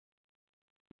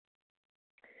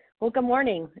Well, good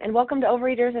morning, and welcome to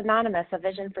Overeaters Anonymous, a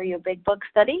Vision for You Big Book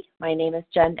study. My name is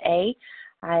Jen A.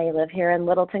 I live here in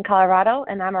Littleton, Colorado,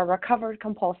 and I'm a recovered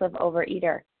compulsive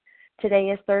overeater. Today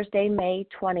is Thursday, May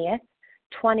 20th,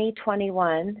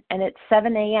 2021, and it's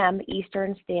 7 a.m.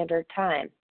 Eastern Standard Time.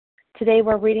 Today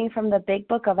we're reading from the Big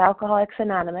Book of Alcoholics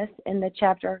Anonymous in the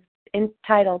chapter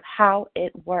entitled How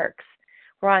It Works.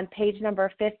 We're on page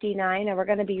number 59, and we're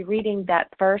going to be reading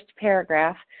that first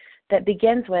paragraph that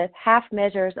begins with half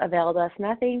measures availed us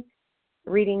nothing,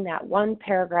 reading that one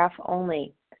paragraph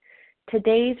only.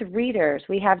 Today's readers,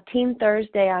 we have Team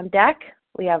Thursday on deck.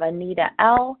 We have Anita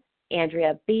L.,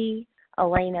 Andrea B.,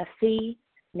 Elena C.,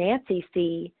 Nancy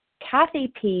C., Kathy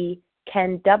P.,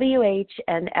 Ken W.H.,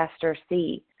 and Esther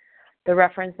C. The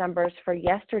reference numbers for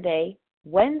yesterday,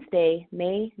 Wednesday,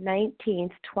 May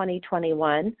 19th,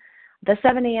 2021, the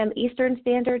 7 a.m. Eastern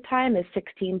Standard Time is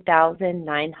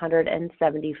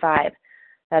 16,975.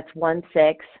 That's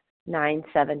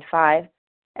 16975.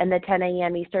 And the 10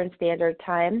 a.m. Eastern Standard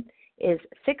Time is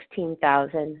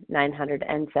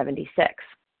 16,976.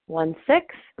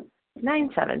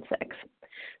 16976.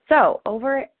 So,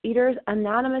 Overeaters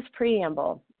Anonymous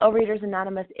Preamble. Overeaters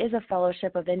Anonymous is a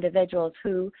fellowship of individuals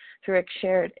who, through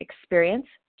shared experience,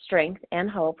 strength, and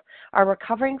hope, are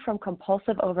recovering from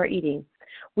compulsive overeating.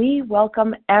 We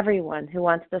welcome everyone who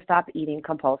wants to stop eating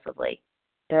compulsively.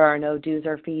 There are no dues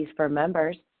or fees for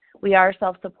members. We are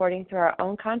self-supporting through our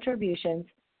own contributions,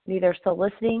 neither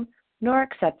soliciting nor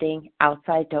accepting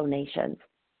outside donations.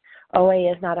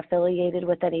 OA is not affiliated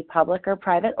with any public or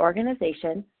private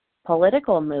organization,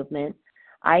 political movement,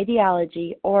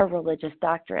 ideology, or religious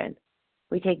doctrine.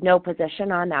 We take no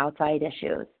position on outside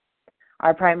issues.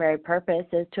 Our primary purpose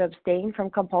is to abstain from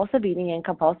compulsive eating and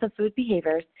compulsive food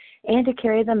behaviors and to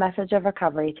carry the message of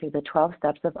recovery through the 12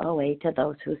 steps of OA to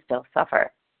those who still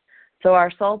suffer. So our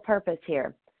sole purpose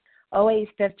here, OA's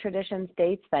fifth tradition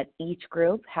states that each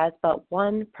group has but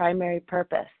one primary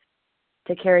purpose,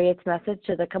 to carry its message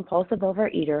to the compulsive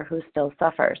overeater who still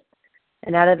suffers.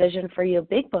 And at a Vision for You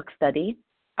Big Book study,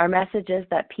 our message is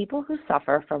that people who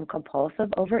suffer from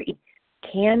compulsive overeating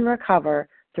can recover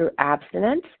through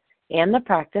abstinence and the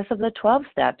practice of the 12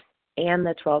 steps and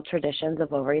the 12 traditions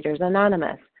of Overeaters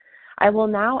Anonymous. I will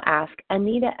now ask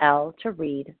Anita L. to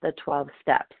read the 12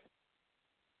 steps.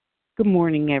 Good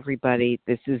morning, everybody.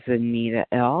 This is Anita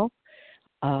L.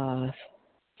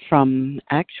 From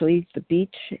actually the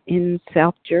beach in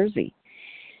South Jersey.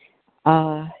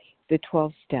 The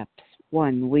 12 steps.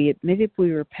 1, we admitted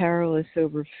we were powerless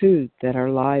over food, that our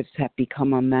lives had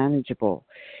become unmanageable.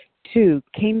 2,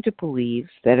 came to believe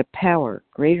that a power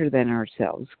greater than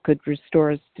ourselves could restore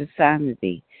us to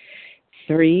sanity.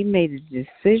 3, made a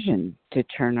decision to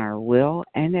turn our will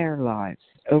and our lives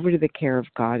over to the care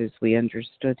of God as we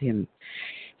understood Him.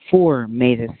 4,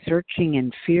 made a searching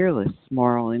and fearless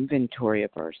moral inventory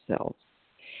of ourselves.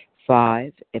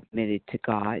 5, admitted to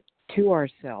God, to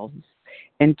ourselves,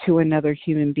 and to another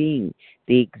human being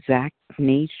the exact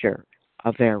nature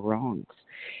of our wrongs.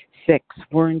 6,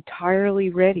 we're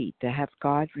entirely ready to have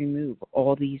God remove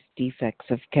all these defects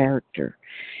of character.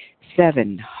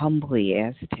 7, humbly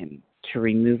asked Him to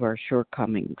remove our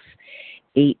shortcomings.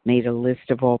 8, made a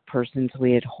list of all persons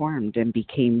we had harmed and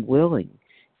became willing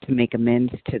to make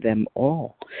amends to them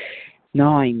all.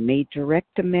 9, made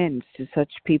direct amends to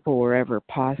such people wherever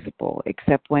possible,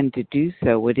 except when to do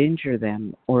so would injure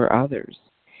them or others.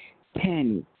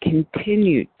 10,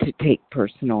 continued to take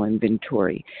personal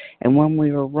inventory, and when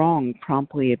we were wrong,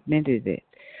 promptly admitted it.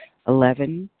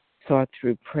 11, sought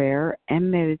through prayer and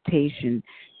meditation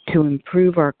to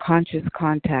improve our conscious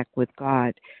contact with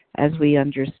God as we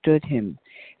understood Him,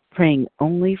 praying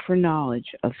only for knowledge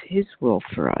of His will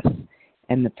for us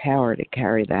and the power to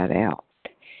carry that out.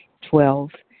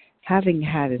 12, having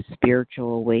had a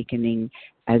spiritual awakening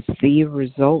as the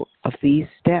result of these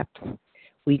steps,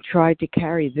 we tried to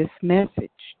carry this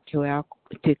message to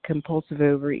compulsive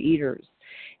overeaters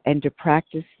and to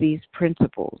practice these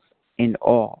principles in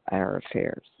all our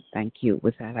affairs. Thank you.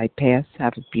 With that, I pass.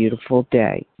 Have a beautiful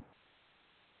day.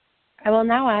 I will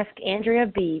now ask Andrea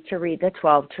B. to read the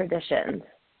 12 traditions.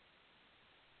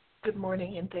 Good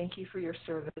morning, and thank you for your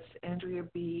service. Andrea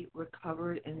B.,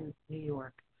 recovered in New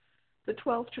York. The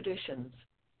 12 traditions.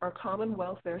 Our common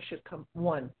welfare should come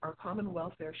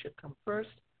first.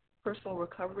 Personal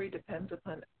recovery depends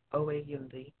upon OA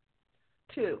unity.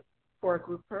 2, for our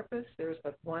group purpose, there is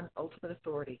but one ultimate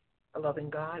authority, a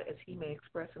loving God as He may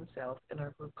express Himself in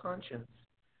our group conscience.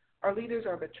 Our leaders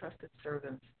are but trusted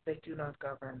servants. They do not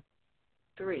govern.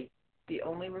 3, the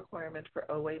only requirement for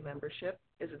OA membership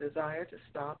is a desire to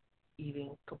stop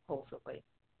eating compulsively.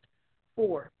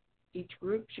 4, Each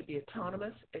group should be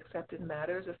autonomous except in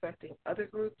matters affecting other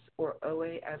groups or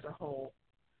OA as a whole.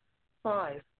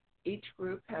 5. Each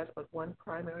group has but one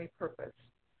primary purpose,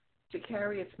 to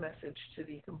carry its message to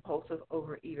the compulsive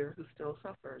overeater who still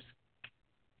suffers.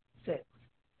 6.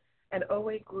 An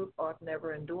OA group ought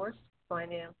never endorse,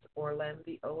 finance, or lend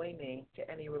the OA name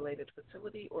to any related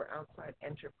facility or outside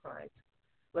enterprise,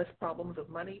 lest problems of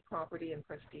money, property, and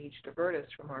prestige divert us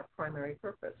from our primary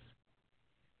purpose.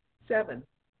 7.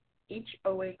 Each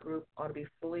OA group ought to be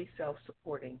fully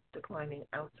self-supporting, declining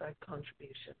outside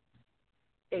contributions.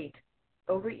 8.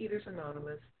 Overeaters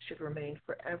Anonymous should remain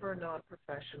forever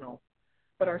non-professional,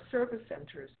 but our service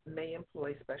centers may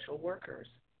employ special workers.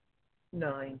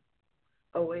 9.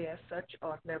 OA as such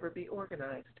ought never be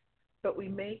organized, but we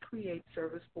may create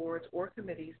service boards or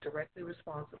committees directly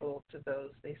responsible to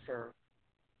those they serve.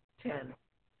 10.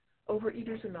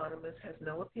 Overeaters Anonymous has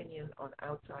no opinion on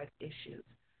outside issues.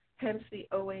 Hence, the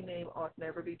OA name ought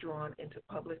never be drawn into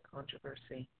public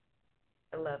controversy.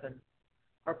 11.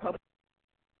 Our public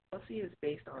policy is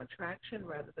based on attraction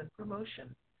rather than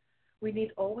promotion. We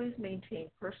need always maintain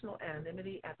personal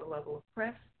anonymity at the level of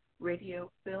press, radio,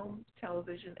 film,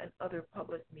 television, and other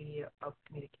public media of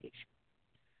communication.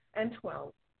 And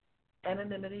 12.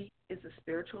 Anonymity is the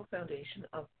spiritual foundation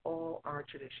of all our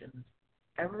traditions,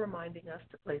 ever reminding us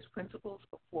to place principles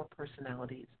before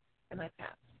personalities. And I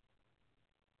pass.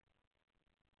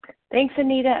 Thanks,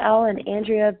 Anita L. and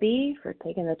Andrea B. for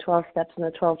taking the 12 steps and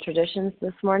the 12 traditions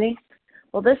this morning.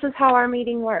 Well, this is how our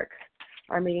meeting works.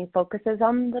 Our meeting focuses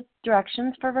on the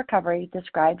directions for recovery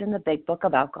described in the Big Book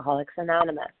of Alcoholics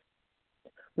Anonymous.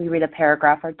 We read a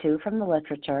paragraph or two from the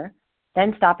literature,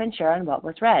 then stop and share on what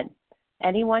was read.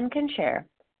 Anyone can share,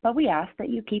 but we ask that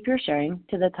you keep your sharing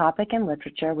to the topic and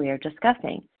literature we are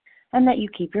discussing, and that you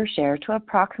keep your share to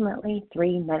approximately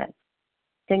 3 minutes.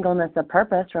 Singleness of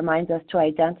purpose reminds us to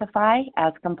identify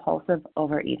as compulsive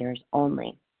overeaters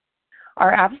only.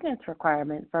 Our abstinence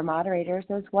requirement for moderators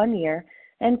is 1 year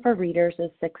and for readers is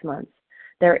 6 months.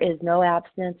 There is no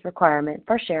abstinence requirement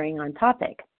for sharing on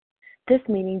topic. This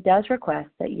meeting does request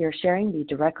that your sharing be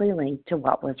directly linked to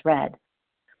what was read.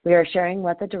 We are sharing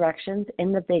what the directions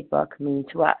in the Big Book mean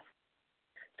to us.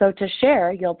 So to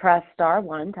share, you'll press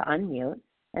 *1 to unmute,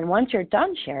 and once you're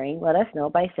done sharing, let us know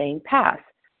by saying pass.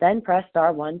 Then press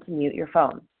 *1 to mute your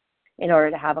phone. In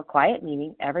order to have a quiet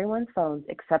meeting, everyone's phones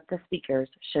except the speakers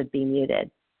should be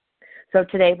muted. So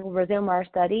today we'll resume our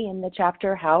study in the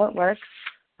chapter How It Works.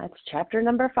 That's chapter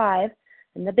number 5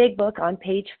 in the Big Book on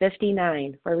page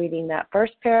 59. We're reading that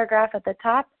first paragraph at the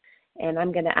top, and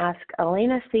I'm going to ask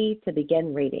Elena C. to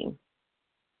begin reading.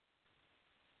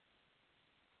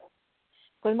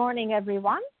 Good morning,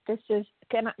 everyone.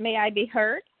 May I be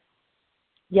heard?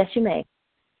 Yes, you may.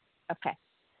 Okay.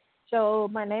 So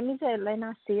my name is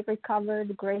Elena C.,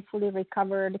 gratefully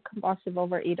recovered compulsive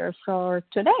overeater for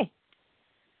today.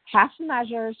 Half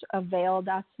measures availed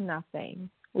us nothing.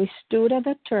 We stood at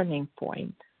a turning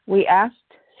point. We asked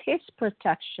his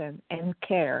protection and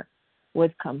care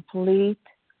with complete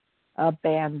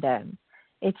abandon.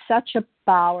 It's a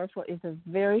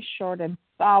very short and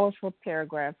powerful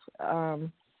paragraph.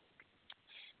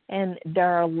 And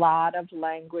there are a lot of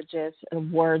languages and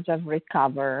words of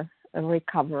recovery.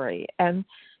 And,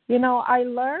 I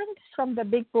learned from the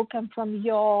Big Book and from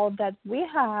y'all that we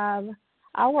have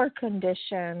our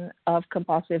condition of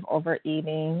compulsive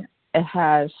overeating. It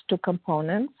has 2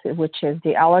 components, which is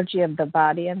the allergy of the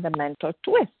body and the mental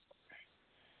twist.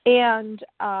 And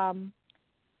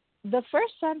the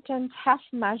first sentence, half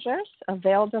measures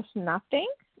availed us nothing,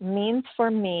 means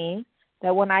for me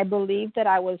that when I believed that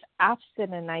I was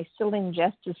abstinent, I still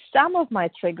ingested some of my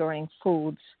triggering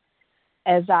foods,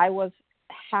 as I was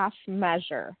half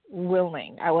measure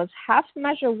willing. I was half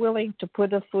measure willing to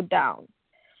put the food down.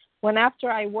 When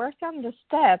after I worked on the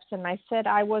steps and I said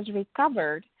I was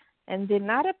recovered and did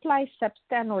not apply steps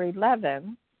 10 or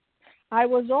 11, I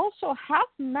was also half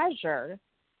measure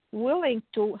willing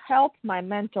to help my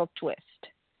mental twist.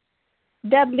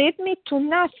 That led me to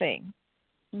nothing,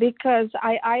 because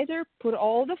I either put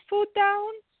all the food down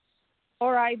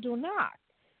or I do not.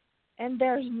 And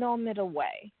there's no middle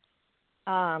way.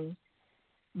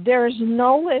 There's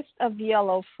no list of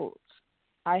yellow foods,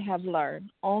 I have learned.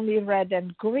 Only red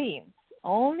and green.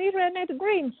 Only red and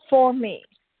green for me.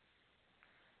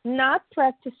 Not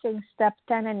practicing step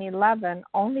 10 and 11,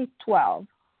 only 12,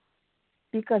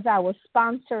 because I was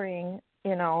sponsoring,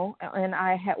 and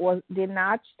I did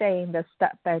not stay in the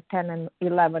step 10 and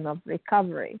 11 of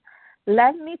recovery.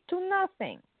 Led me to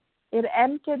nothing. It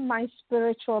emptied my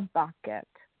spiritual bucket.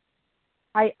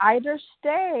 I either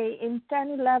stay in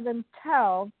 10, 11,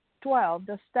 12,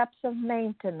 the steps of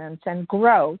maintenance and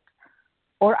growth,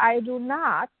 or I do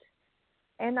not,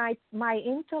 and my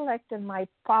intellect and my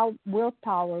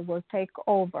willpower will take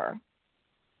over.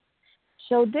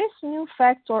 So these new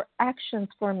facts or actions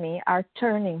for me are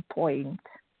turning points.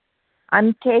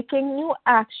 I'm taking new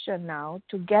action now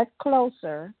to get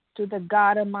closer to the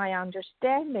God of my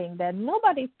understanding that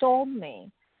nobody told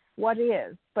me what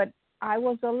is, but I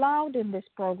was allowed in this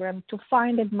program to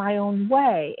find it my own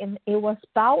way, and it was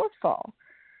powerful.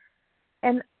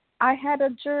 And I had a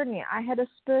journey. I had a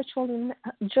spiritual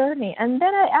journey, and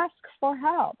then I asked for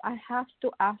help. I have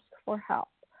to ask for help.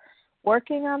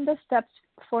 Working on the steps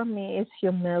for me is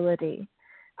humility.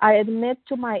 I admit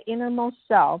to my innermost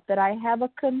self that I have a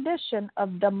condition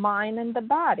of the mind and the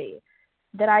body,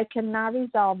 that I cannot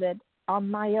resolve it on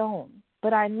my own,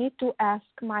 but I need to ask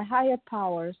my higher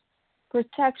powers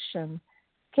protection,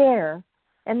 care,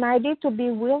 and I need to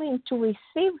be willing to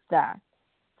receive that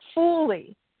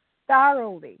fully,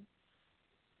 thoroughly,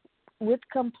 with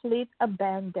complete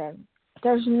abandon.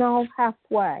 There's no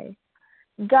halfway.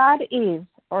 God is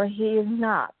or He is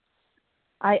not.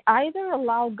 I either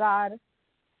allow God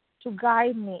to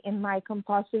guide me in my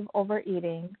compulsive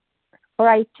overeating, or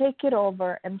I take it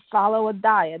over and follow a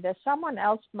diet that someone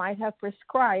else might have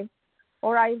prescribed,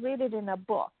 or I read it in a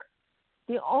book.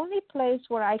 The only place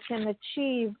where I can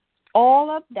achieve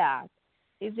all of that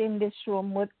is in this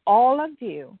room with all of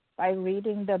you by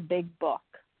reading the big book.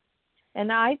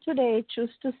 And I today choose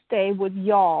to stay with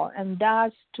y'all, and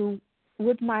thus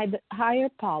with my higher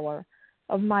power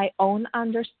of my own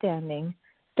understanding.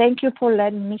 Thank you for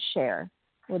letting me share.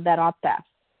 With that, I'll pass.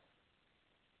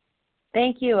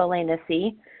 Thank you, Elena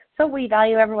C. So we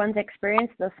value everyone's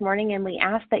experience this morning, and we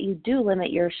ask that you do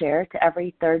limit your share to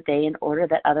every third day in order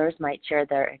that others might share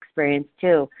their experience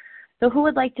too. So who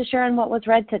would like to share on what was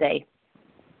read today?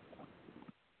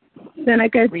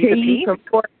 Seneca T. from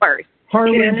Fort Worth.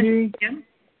 Harlan G.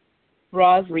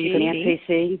 Roz Rita G. Nancy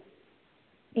C.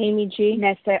 Amy G.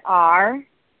 Nessa R.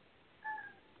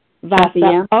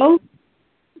 Vasia.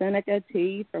 Seneca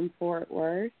T. from Fort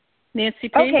Worth. Nancy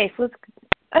P. Okay, so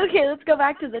let's go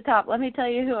back to the top. Let me tell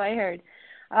you who I heard.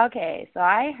 Okay, so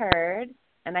I heard,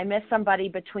 and I missed somebody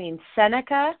between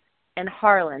Seneca and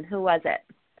Harlan. Who was it?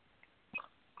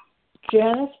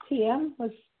 Janice PM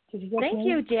did you get Thank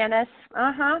you, Janice.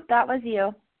 That was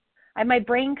you. My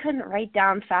brain couldn't write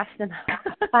down fast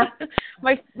enough.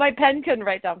 my pen couldn't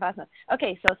write down fast enough.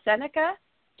 Okay, so Seneca,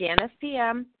 Janice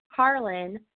PM,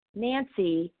 Harlan,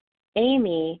 Nancy,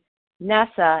 Amy,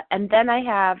 Nessa, and then I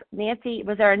have Nancy.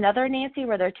 Was there another Nancy?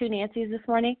 Were there two Nancys this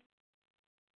morning?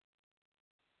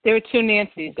 There were two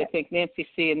Nancys, I think, Nancy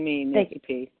C. and me, Nancy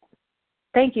P.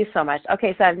 Thank you so much.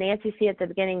 Okay, so I have Nancy C. at the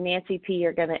beginning, Nancy P.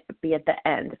 You're going to be at the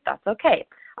end, if that's okay.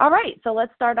 All right, so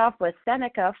let's start off with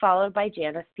Seneca, followed by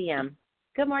Janice PM.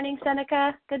 Good morning,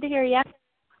 Seneca. Good to hear you.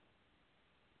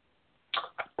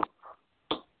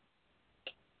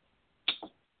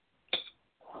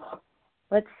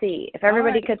 Let's see. If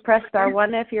everybody could press star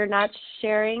one if you're not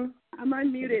sharing. I'm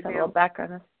unmuted now. A now. little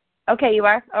background. Okay, you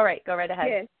are? All right, go right ahead.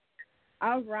 Yes.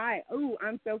 All right. Oh,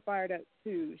 I'm so fired up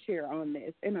to share on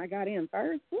this. And I got in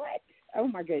first. What? Oh,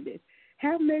 my goodness.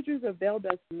 How measures availed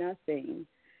us nothing.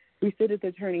 We sit at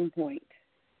the turning point.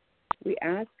 We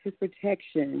ask His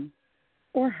protection,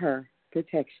 or her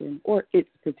protection, or its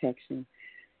protection,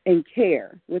 and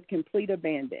care with complete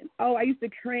abandon. Oh, I used to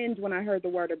cringe when I heard the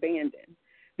word abandon,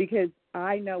 because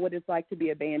I know what it's like to be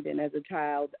abandoned as a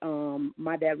child.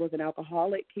 My dad was an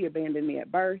alcoholic. He abandoned me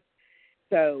at birth.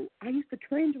 So I used to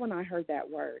cringe when I heard that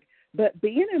word. But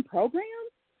being in programs,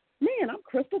 man, I'm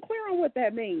crystal clear on what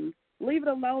that means. Leave it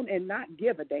alone and not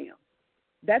give a damn.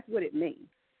 That's what it means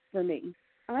for me.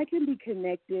 I can be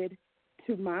connected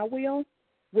to my will,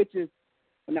 which is,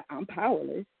 no, I'm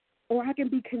powerless, or I can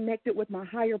be connected with my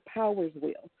higher power's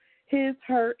will, his,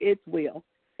 her, its will,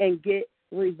 and get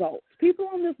results. People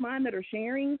on this line that are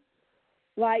sharing,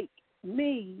 like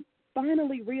me,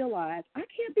 finally realize I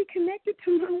can't be connected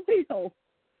to my will.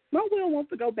 My will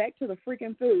wants to go back to the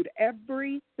freaking food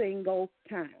every single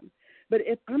time. But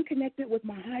if I'm connected with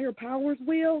my higher power's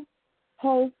will,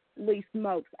 holy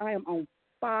smokes, I am on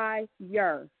fire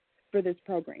for this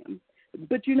program.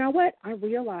 But you know what? I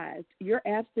realized your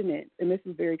abstinence, and this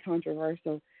is very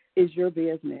controversial, is your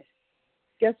business.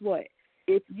 Guess what?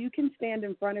 If you can stand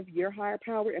in front of your higher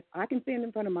power, if I can stand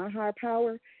in front of my higher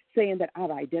power saying that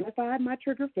I've identified my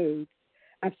trigger foods,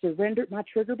 I've surrendered my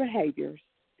trigger behaviors,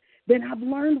 then I've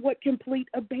learned what complete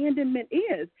abandonment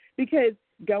is, because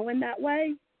going that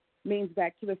way means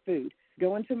back to the food.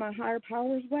 Going to my higher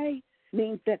power's way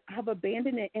means that I've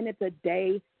abandoned it, and it's a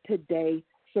day-to-day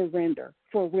surrender.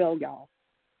 For real, y'all.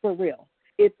 For real.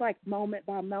 It's like moment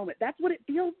by moment. That's what it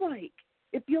feels like.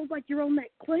 It feels like you're on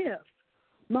that cliff,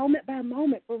 moment by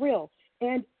moment, for real.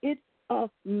 And it's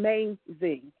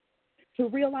amazing to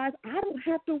realize I don't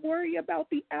have to worry about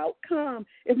the outcome.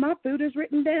 If my food is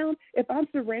written down, if I'm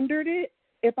surrendered it,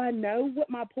 if I know what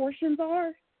my portions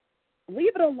are,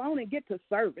 leave it alone and get to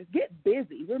service. Get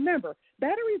busy. Remember,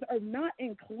 batteries are not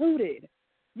included.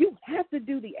 You have to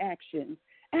do the action.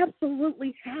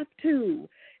 Absolutely have to.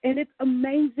 And it's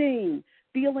amazing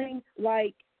feeling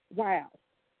like, wow,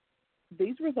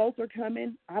 these results are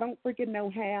coming. I don't freaking know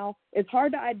how. It's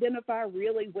hard to identify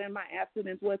really when my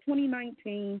abstinence was.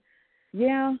 2019,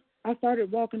 yeah, I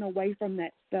started walking away from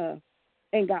that stuff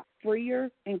and got freer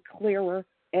and clearer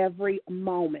every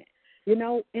moment. You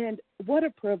know, and what a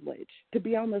privilege to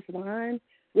be on this line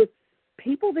with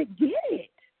people that get it.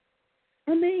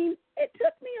 I mean, it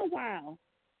took me a while.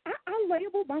 I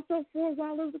labeled myself for a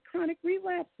while as a chronic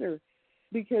relapser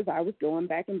because I was going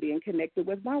back and being connected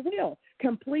with my will.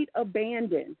 Complete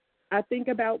abandon. I think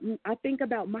about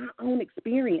my own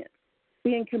experience.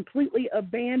 Being completely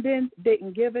abandoned,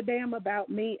 didn't give a damn about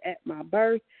me at my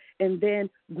birth, and then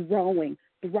growing,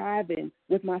 thriving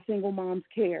with my single mom's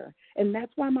care. And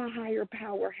that's why my higher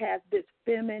power has this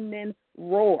feminine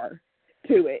roar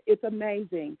to it. It's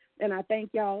amazing. And I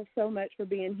thank y'all so much for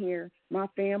being here, my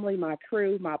family, my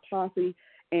crew, my posse,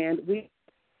 and we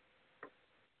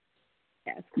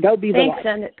go be the light.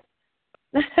 Thanks,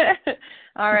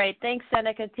 all right. Thanks,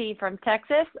 Seneca T. from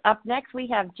Texas. Up next, we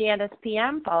have Janice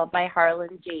PM, followed by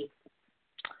Harlan G.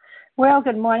 Well,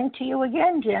 good morning to you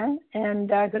again, Jen, and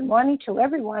good morning to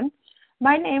everyone.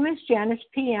 My name is Janice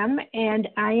PM, and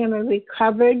I am a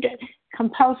recovered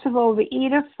compulsive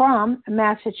overeater from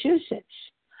Massachusetts.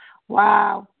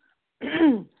 Wow.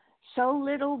 So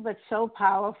little, but so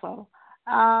powerful.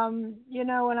 You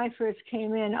know, when I first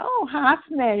came in, half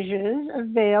measures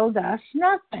availed us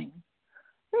nothing.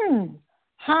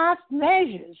 Half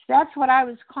measures. That's what I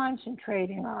was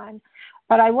concentrating on.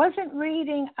 But I wasn't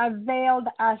reading availed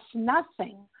us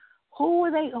nothing. Who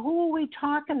are we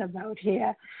talking about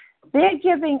here? They're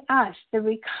giving us, the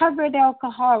recovered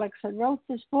alcoholics that wrote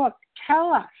this book,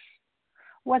 tell us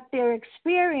what their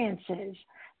experience is.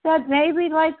 That maybe,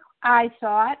 like I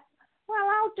thought, well,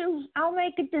 I'll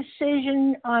make a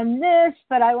decision on this,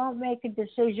 but I won't make a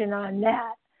decision on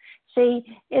that. See,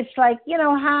 it's like,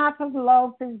 half of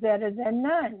loaf is better than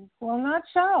none. Well, not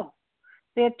so.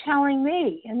 They're telling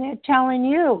me, and they're telling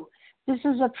you, this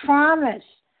is a promise.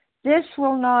 This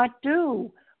will not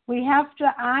do.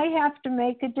 I have to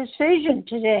make a decision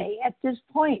today at this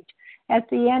point, at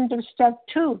the end of step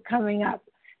 2 coming up.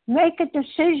 Make a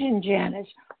decision, Janice.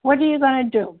 What are you going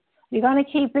to do? You're going to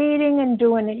keep eating and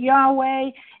doing it your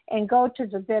way and go to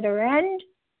the bitter end?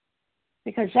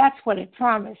 Because that's what it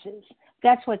promises.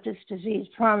 That's what this disease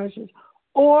promises.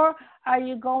 Or are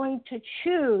you going to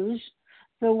choose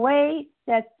the way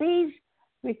that these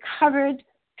recovered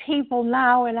people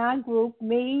now in our group,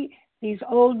 me, these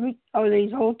old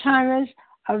timers,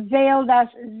 availed us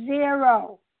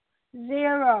zero,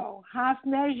 half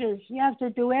measures. You have to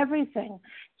do everything.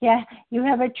 Yeah, you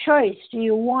have a choice. Do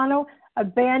you want to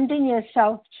abandon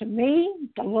yourself to me,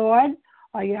 the Lord,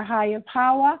 or your higher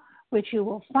power, which you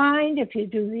will find if you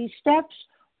do these steps,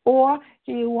 or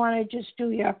do you want to just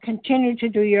continue to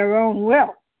do your own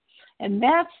will? And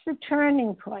that's the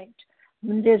turning point.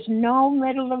 There's no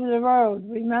middle of the road.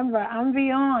 Remember, I'm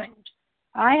beyond.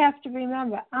 I have to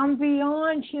remember, I'm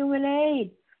beyond human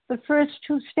aid. The first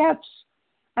 2 steps,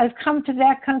 I've come to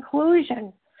that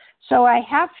conclusion. So I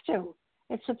have to.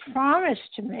 It's a promise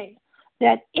to me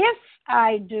that if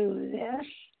I do this,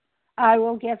 I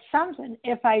will get something.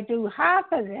 If I do half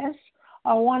of this,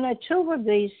 or 1 or 2 of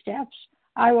these steps,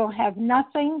 I will have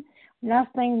nothing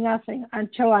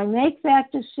until I make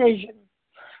that decision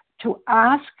to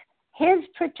ask His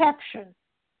protection,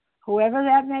 whoever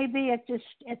that may be at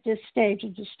this stage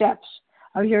of the steps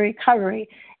of your recovery,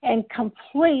 and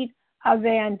complete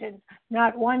abandon.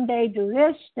 Not one day do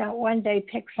this, not one day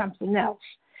pick something else.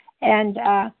 And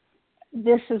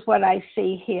this is what I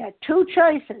see here. 2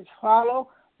 choices: follow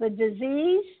the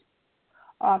disease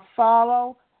or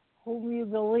follow who you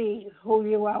believe, who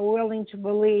you are willing to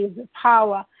believe, the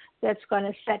power that's going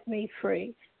to set me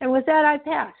free. And with that, I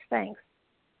pass. Thanks.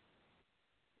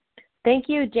 Thank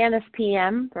you, Janice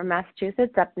PM from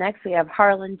Massachusetts. Up next, we have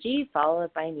Harlan G.,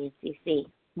 followed by Nancy C.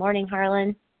 Morning,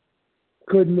 Harlan.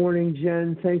 Good morning,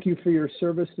 Jen. Thank you for your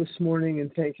service this morning,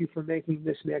 and thank you for making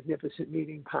this magnificent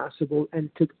meeting possible, and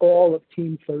to all of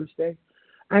Team Thursday.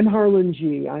 I'm Harlan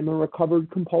G. I'm a recovered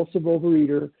compulsive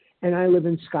overeater, and I live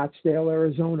in Scottsdale,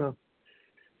 Arizona.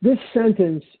 This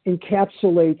sentence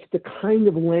encapsulates the kind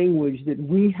of language that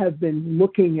we have been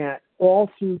looking at all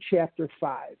through Chapter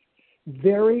 5.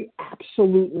 Very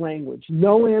absolute language,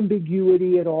 no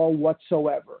ambiguity at all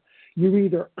whatsoever. You're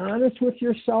either honest with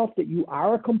yourself that you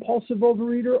are a compulsive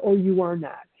overeater or you are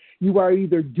not. You are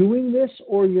either doing this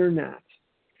or you're not.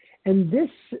 And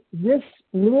this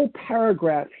little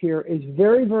paragraph here is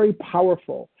very, very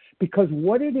powerful because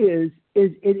what it is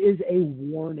it is a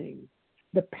warning.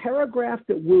 The paragraph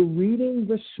that we're reading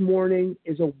this morning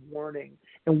is a warning.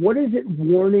 And what is it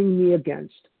warning me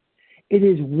against? It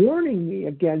is warning me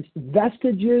against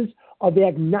vestiges of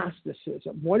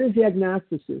agnosticism. What is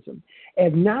agnosticism?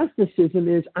 Agnosticism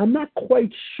is I'm not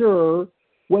quite sure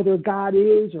whether God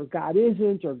is or God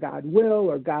isn't or God will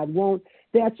or God won't.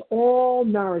 That's all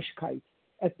Narishkeit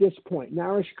at this point.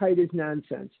 Narishkeit is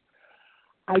nonsense.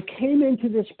 I came into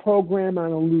this program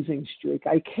on a losing streak.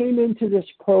 I came into this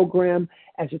program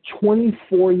as a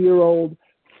 24-year-old,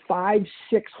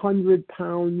 600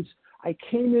 pounds. I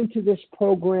came into this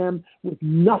program with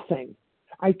nothing.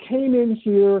 I came in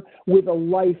here with a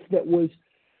life that was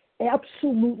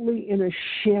absolutely in a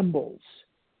shambles.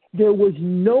 There was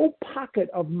no pocket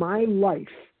of my life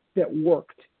that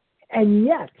worked. And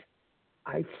yet,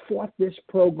 I fought this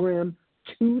program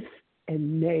tooth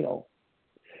and nail.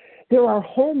 There are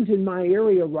homes in my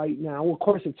area right now. Of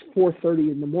course, it's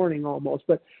 4:30 in the morning almost,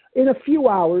 but in a few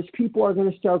hours, people are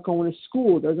going to start going to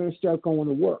school. They're going to start going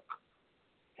to work.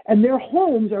 And their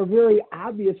homes are very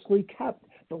obviously kept.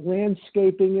 The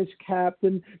landscaping is kept,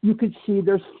 and you can see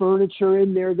there's furniture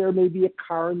in there. There may be a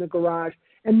car in the garage.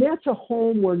 And that's a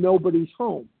home where nobody's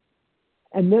home.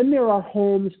 And then there are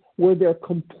homes where they're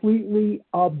completely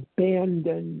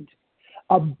abandoned.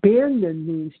 Abandoned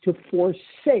means to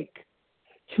forsake,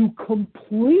 to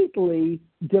completely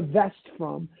divest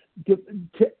from, to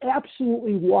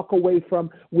absolutely walk away from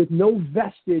with no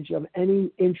vestige of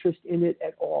any interest in it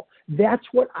at all. That's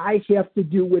what I have to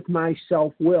do with my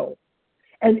self-will.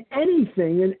 And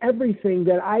anything and everything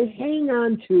that I hang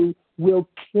on to will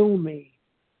kill me.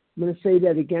 I'm going to say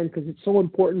that again because it's so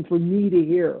important for me to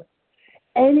hear.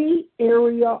 Any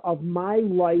area of my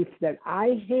life that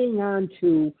I hang on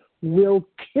to will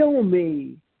kill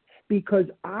me because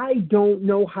I don't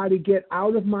know how to get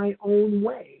out of my own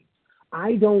way.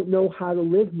 I don't know how to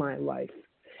live my life.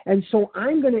 And so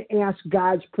I'm going to ask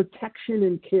God's protection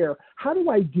and care. How do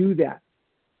I do that?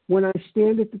 When I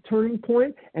stand at the turning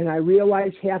point and I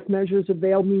realize half measures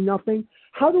avail me nothing,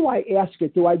 how do I ask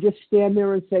it? Do I just stand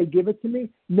there and say, give it to me?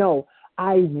 No,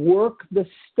 I work the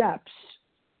steps.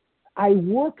 I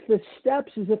work the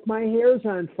steps as if my hair's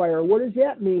on fire. What does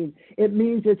that mean? It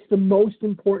means it's the most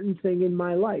important thing in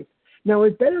my life. Now,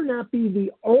 it better not be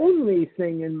the only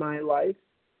thing in my life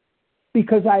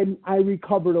because I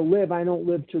recover to live. I don't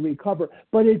live to recover.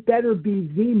 But it better be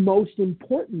the most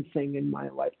important thing in my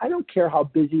life. I don't care how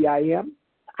busy I am.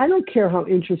 I don't care how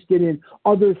interested in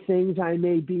other things I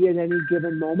may be at any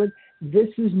given moment. This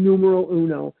is numero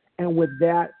uno. And with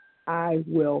that, I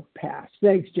will pass.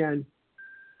 Thanks, Jen.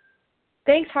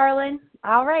 Thanks, Harlan.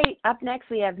 All right. Up next,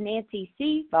 we have Nancy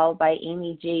C., followed by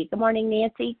Amy G. Good morning,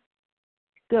 Nancy.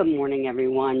 Good morning,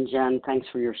 everyone. Jen, thanks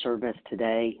for your service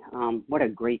today. What a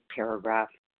great paragraph.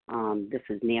 This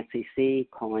is Nancy C.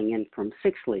 calling in from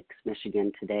Six Lakes,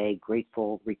 Michigan today.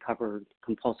 Grateful, recovered,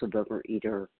 compulsive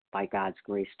overeater by God's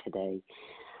grace today.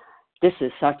 This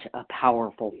is such a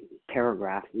powerful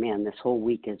paragraph. Man, this whole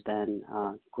week has been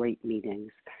great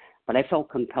meetings. But I felt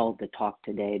compelled to talk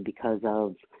today because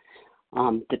of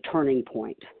the turning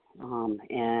point.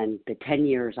 And the 10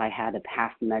 years I had of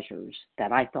half measures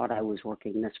that I thought I was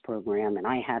working this program and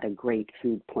I had a great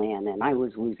food plan and I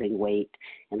was losing weight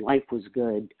and life was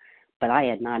good, but I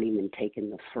had not even taken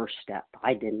the first step.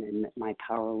 I didn't admit my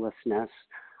powerlessness.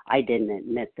 I didn't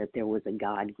admit that there was a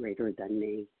God greater than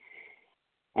me.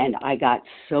 And I got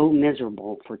so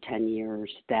miserable for 10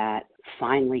 years that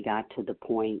finally got to the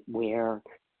point where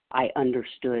I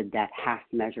understood that half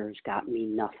measures got me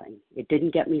nothing. It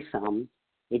didn't get me some.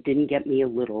 It didn't get me a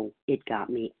little. It got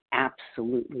me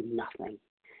absolutely nothing.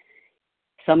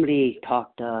 Somebody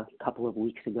talked a couple of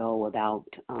weeks ago about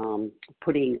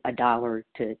putting $1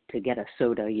 to get a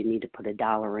soda. You need to put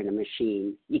 $1 in a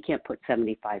machine. You can't put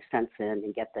 75 cents in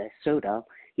and get the soda.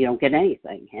 You don't get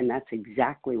anything. And that's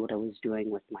exactly what I was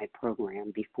doing with my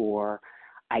program before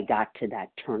I got to that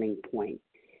turning point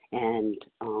and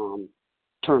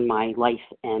turn my life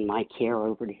and my care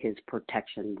over to his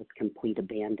protection with complete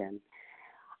abandon.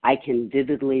 I can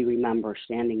vividly remember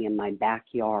standing in my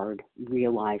backyard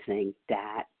realizing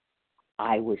that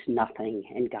I was nothing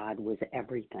and God was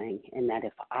everything, and that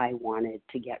if I wanted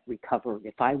to get recovered,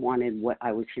 if I wanted what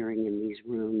I was hearing in these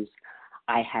rooms,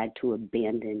 I had to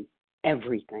abandon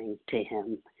everything to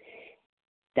him.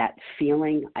 that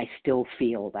feeling I still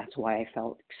feel. That's why I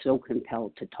felt so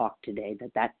compelled to talk today,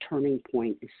 that turning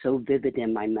point is so vivid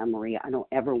in my memory. I don't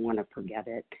ever want to forget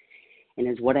it. And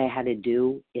is what I had to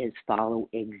do is follow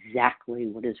exactly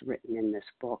what is written in this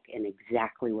book and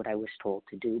exactly what I was told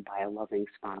to do by a loving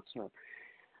sponsor.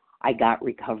 I got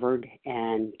recovered,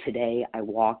 and today I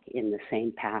walk in the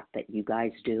same path that you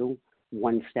guys do,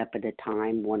 one step at a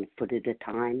time, 1 foot at a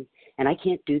time. And I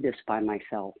can't do this by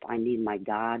myself. I need my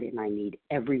God, and I need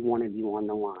every one of you on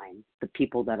the line, the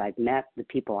people that I've met, the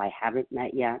people I haven't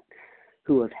met yet,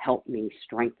 who have helped me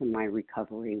strengthen my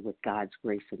recovery with God's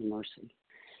grace and mercy.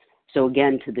 So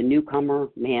again, to the newcomer,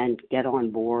 man, get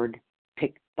on board,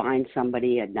 find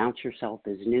somebody, announce yourself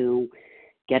as new,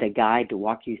 get a guide to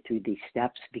walk you through these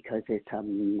steps, because it's a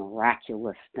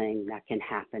miraculous thing that can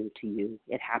happen to you.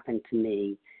 It happened to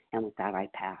me, and with that, I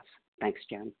pass. Thanks,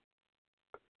 Jen.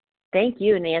 Thank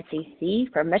you, Nancy C.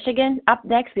 from Michigan. Up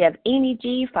next, we have Amy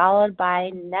G., followed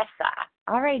by Nessa.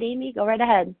 All right, Amy, go right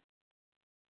ahead.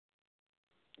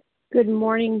 Good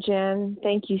morning, Jen.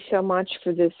 Thank you so much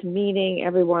for this meeting.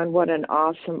 Everyone, what an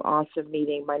awesome, awesome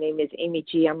meeting. My name is Amy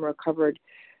G. I'm a recovered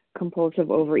compulsive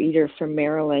overeater from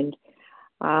Maryland.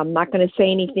 I'm not going to say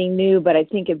anything new, but I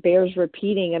think it bears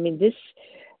repeating. I mean,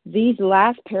 these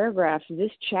last paragraphs,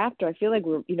 this chapter, I feel like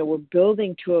we're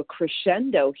building to a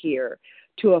crescendo here,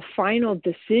 to a final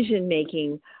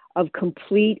decision-making of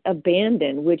complete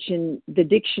abandon, which in the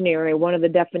dictionary, one of the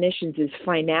definitions is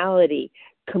finality,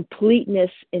 completeness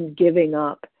in giving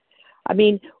up. I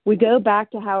mean, we go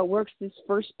back to how it works. This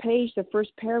first page, the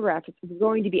first paragraph, we're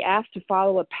going to be asked to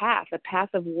follow a path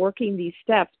of working these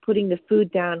steps, putting the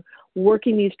food down,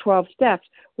 working these 12 steps.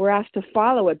 We're asked to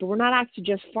follow it, but we're not asked to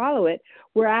just follow it.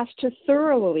 We're asked to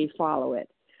thoroughly follow it.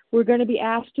 We're going to be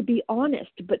asked to be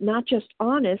honest, but not just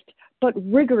honest, but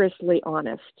rigorously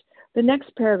honest. The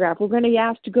next paragraph, we're going to be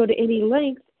asked to go to any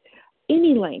length,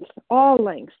 all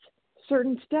lengths,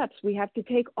 certain steps. We have to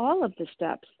take all of the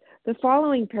steps. The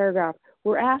following paragraph,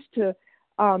 we're asked to,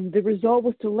 the result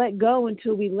was to let go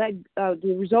until we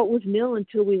the result was nil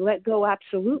until we let go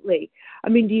absolutely. I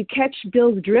mean, do you catch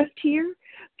Bill's drift here?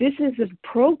 This is a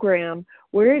program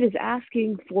where it is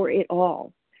asking for it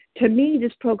all. To me,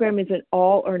 this program is an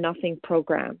all or nothing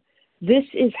program. This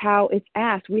is how it's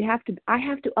asked. I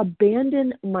have to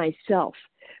abandon myself,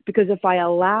 because if I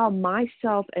allow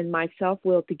myself and my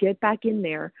self-will to get back in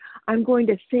there, I'm going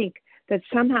to think that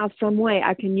somehow, some way,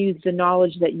 I can use the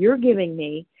knowledge that you're giving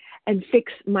me and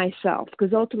fix myself,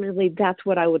 because ultimately that's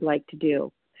what I would like to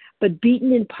do. But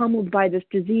beaten and pummeled by this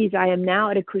disease, I am now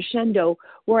at a crescendo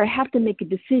where I have to make a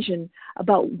decision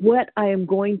about what I am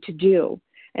going to do.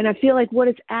 And I feel like what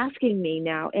it's asking me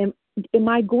now, am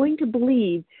I going to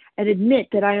believe and admit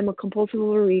that I am a compulsive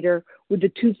overeater with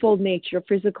the twofold nature,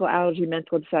 physical allergy,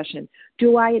 mental obsession?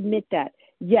 Do I admit that?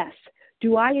 Yes.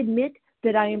 Do I admit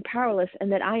that I am powerless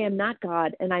and that I am not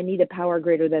God and I need a power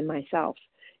greater than myself?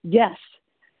 Yes.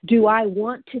 Do I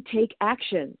want to take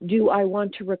action? Do I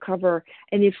want to recover?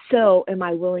 And if so, am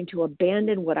I willing to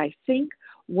abandon what I think,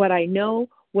 what I know,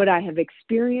 what I have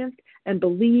experienced, and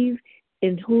believe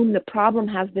in whom the problem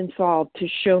has been solved to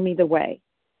show me the way?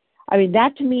 I mean,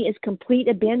 that to me is complete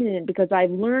abandonment, because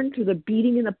I've learned through the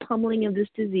beating and the pummeling of this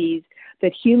disease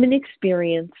that human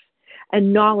experience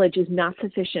and knowledge is not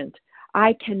sufficient.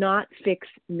 I cannot fix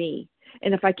me.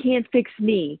 And if I can't fix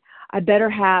me, I better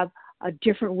have a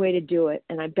different way to do it,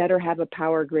 and I better have a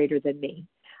power greater than me.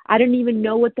 I didn't even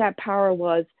know what that power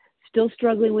was, still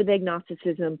struggling with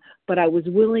agnosticism, but I was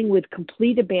willing with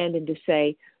complete abandon to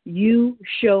say, you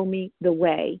show me the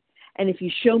way. And if you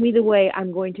show me the way,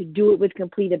 I'm going to do it with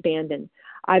complete abandon.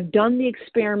 I've done the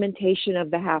experimentation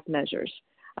of the half measures.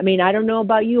 I mean, I don't know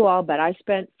about you all, but I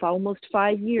spent almost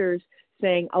 5 years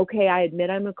saying, okay, I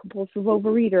admit I'm a compulsive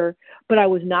overeater, but I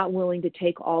was not willing to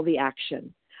take all the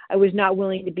action. I was not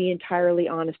willing to be entirely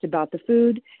honest about the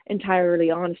food,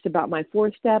 entirely honest about my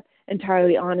 4th step,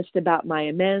 entirely honest about my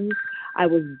amends. I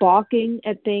was balking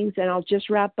at things, and I'll just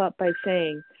wrap up by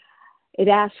saying it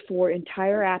asks for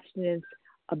entire abstinence,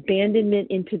 abandonment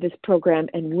into this program,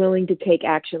 and willing to take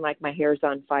action like my hair's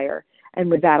on fire. And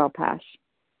with that, I'll pass.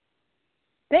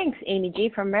 Thanks, Amy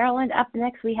G. from Maryland. Up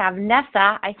next, we have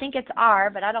Nessa. I think it's R,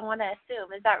 but I don't want to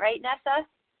assume. Is that right, Nessa?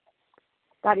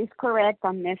 That is correct.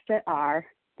 I'm Nessa R.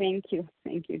 Thank you,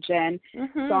 Jen.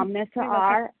 Mm-hmm. So I'm Nessa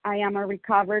R. I am a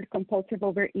recovered compulsive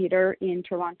overeater in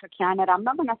Toronto, Canada. I'm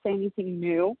not going to say anything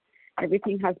new.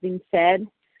 Everything has been said.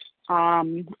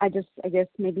 I guess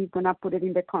maybe going to put it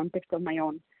in the context of my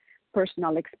own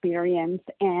personal experience.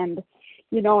 And,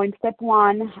 in step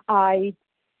 1, I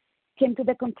came to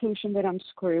the conclusion that I'm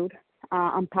screwed.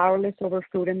 I'm powerless over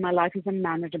food and my life is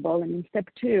unmanageable. And in step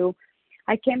 2,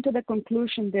 I came to the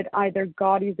conclusion that either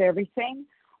God is everything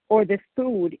or the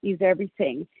food is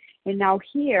everything. And now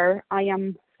here I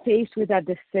am faced with a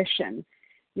decision,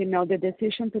 the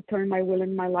decision to turn my will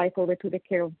and my life over to the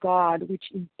care of God, which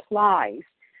implies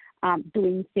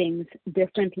doing things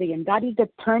differently. And that is the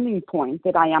turning point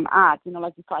that I am at.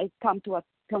 Like if I come to a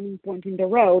turning point in the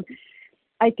road,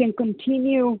 I can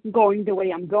continue going the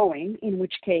way I'm going, in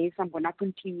which case I'm going to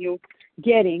continue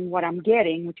getting what I'm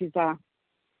getting, which is a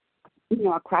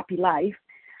crappy life,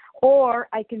 or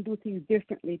I can do things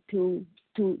differently to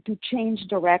change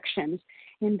directions.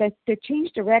 And that the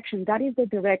change direction, that is the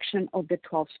direction of the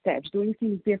 12 steps, doing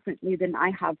things differently than I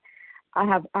have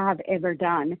ever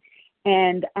done.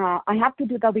 And I have to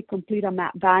do that with complete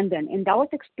abandon. And that was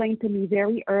explained to me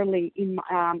very early in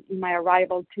my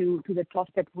arrival to the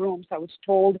 12-step rooms. I was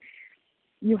told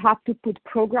you have to put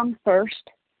program first,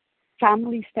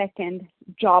 family second,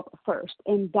 job first.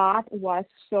 And that was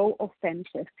so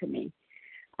offensive to me.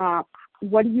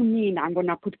 What do you mean I'm going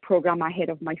to put program ahead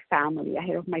of my family,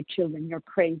 ahead of my children? You're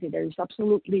crazy. There's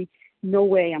absolutely no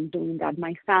way I'm doing that.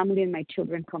 My family and my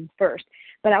children come first.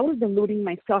 But I was deluding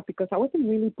myself because I wasn't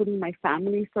really putting my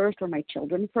family first or my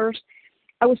children first.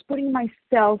 I was putting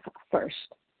myself first.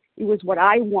 It was what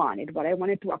I wanted, what I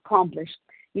wanted to accomplish.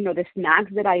 The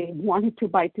snacks that I wanted to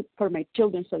buy for my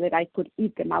children so that I could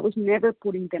eat them. I was never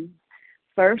putting them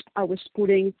first. I was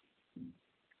putting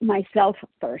myself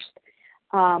first.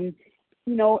 And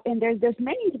there's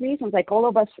many reasons, like all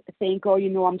of us think,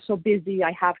 I'm so busy,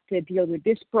 I have to deal with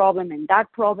this problem, and I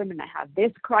have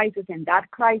this crisis and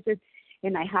that crisis,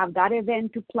 and I have that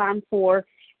event to plan for,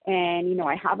 and,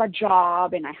 I have a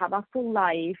job, and I have a full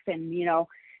life, and,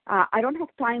 I don't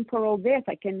have time for all this.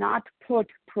 I cannot put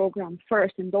program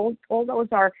first, and all those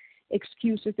are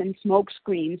excuses and smoke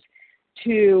screens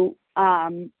to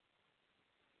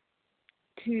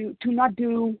not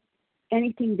do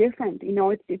anything different.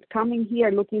 It's coming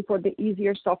here looking for the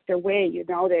easier, softer way,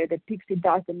 the pixie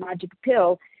dust, the magic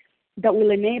pill that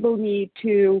will enable me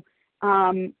to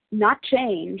not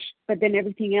change, but then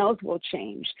everything else will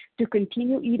change, to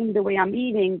continue eating the way I'm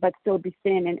eating, but still be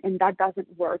thin, and that doesn't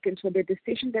work. And so the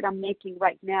decision that I'm making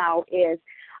right now is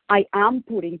I am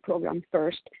putting program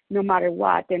first, no matter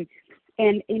what. And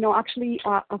actually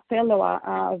a fellow,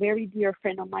 a very dear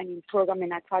friend of mine in program,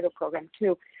 and I try to program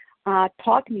too,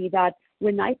 taught me that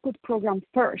when I put program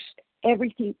first,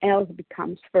 everything else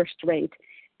becomes first rate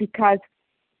because,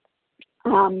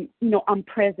 I'm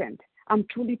present. I'm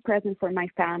truly present for my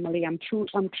family. I'm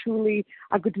truly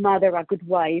a good mother, a good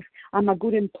wife. I'm a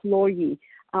good employee.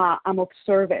 I'm of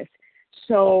service.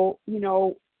 So,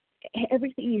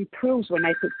 everything improves when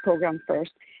I put program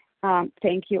first.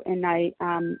 Thank you. And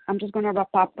I'm just going to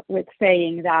wrap up with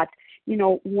saying that,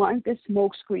 once the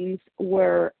smoke screens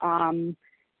were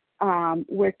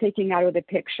taken out of the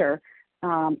picture,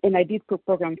 and I did put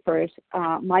program first,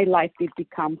 my life did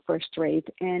become first rate.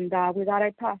 And with that,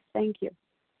 I pass. Thank you.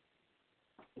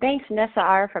 Thanks, Nessa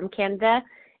R. from Canada.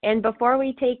 And before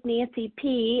we take Nancy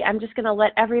P., I'm just going to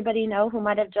let everybody know who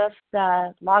might have just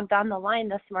logged on the line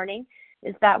this morning,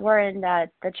 is that we're in the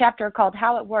chapter called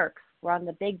How It Works. We're on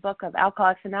the Big Book of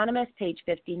Alcoholics Anonymous, page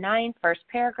 59, first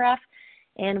paragraph,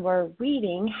 and we're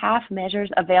reading Half Measures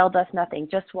Availed Us Nothing,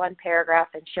 just one paragraph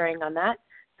and sharing on that.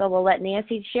 So we'll let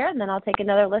Nancy share, and then I'll take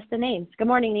another list of names. Good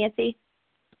morning, Nancy.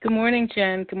 Good morning,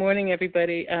 Jen. Good morning,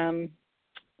 everybody.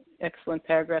 Excellent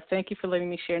paragraph. Thank you for letting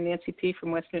me share. Nancy P. from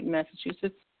West Newton,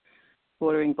 Massachusetts,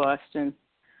 bordering Boston.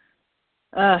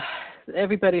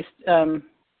 Everybody's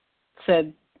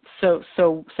said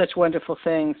such wonderful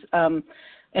things.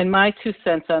 And my 2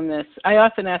 cents on this, I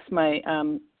often ask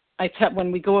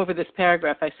when we go over this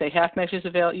paragraph, I say half measures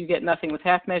avail, you get nothing with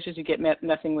half measures, you get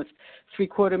nothing with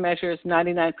 3/4 measures,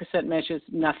 99% measures,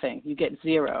 nothing. You get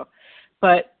 0.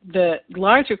 But the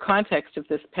larger context of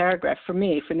this paragraph for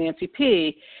me, for Nancy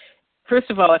P., first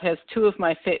of all, it has 2 of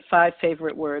my 5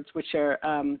 favorite words, which are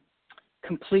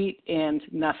complete and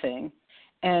nothing.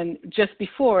 And just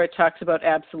before, it talks about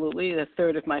absolutely, the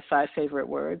 3rd of my 5 favorite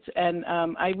words. And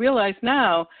I realize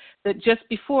now that just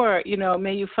before,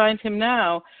 may you find him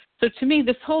now. So to me,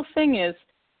 this whole thing is,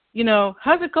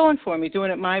 how's it going for me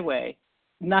doing it my way?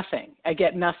 Nothing. I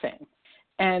get nothing.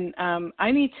 And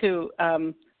I need to,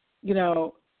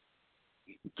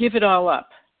 give it all up.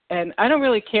 And I don't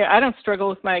really care. I don't struggle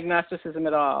with my agnosticism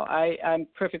at all. I'm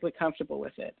perfectly comfortable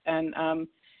with it. And,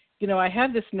 I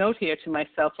had this note here to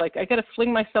myself, like I got to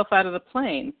fling myself out of the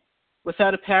plane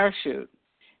without a parachute.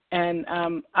 And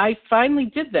I finally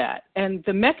did that. And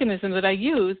the mechanism that I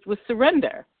used was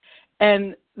surrender.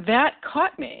 And that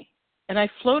caught me. And I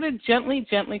floated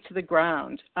gently to the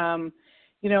ground.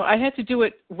 I had to do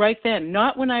it right then,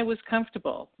 not when I was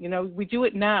comfortable. We do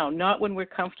it now, not when we're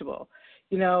comfortable.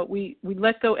 We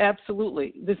let go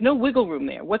absolutely. There's no wiggle room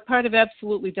there. What part of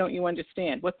absolutely don't you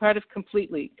understand? What part of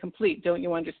complete don't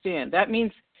you understand? That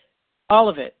means all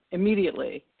of it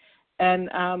immediately. And,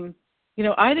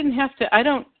 I didn't have to,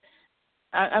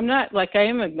 I'm not like, I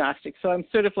am agnostic, so I'm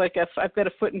sort of like, I've got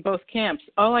a foot in both camps.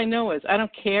 All I know is I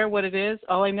don't care what it is.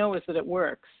 All I know is that it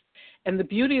works. And the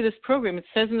beauty of this program, it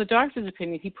says in the doctor's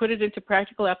opinion, he put it into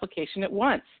practical application at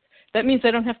once. That means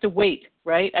I don't have to wait,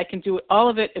 right? I can do all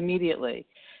of it immediately.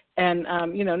 And,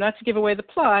 not to give away the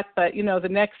plot, but, the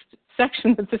next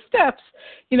section of the steps,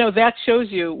 that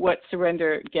shows you what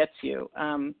surrender gets you.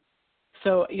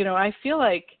 So, I feel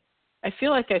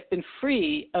like I've been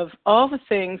free of all the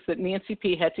things that Nancy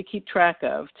P. had to keep track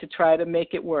of to try to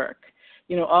make it work.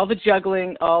 All the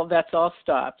juggling, that's all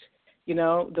stopped.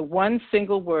 The one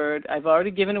single word, I've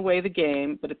already given away the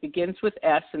game, but it begins with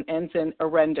S and ends in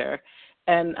arrender.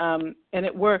 And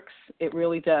it works. It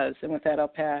really does. And with that, I'll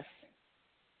pass.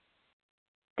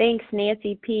 Thanks,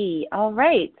 Nancy P. All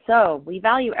right, so we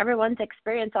value everyone's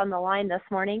experience on the line this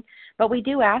morning, but we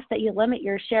do ask that you limit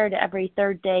your share to every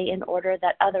third day in order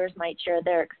that others might share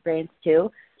their experience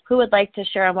too. Who would like to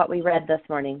share on what we read this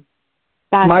morning?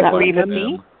 Michael Reva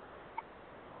P.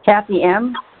 Kathy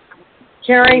M.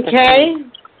 Karen K.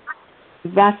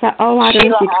 Vasa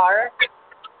Sheila R.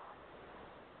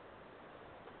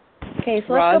 Okay,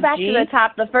 so let's go back to the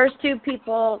top. The first two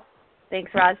people, thanks,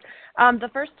 Roz. The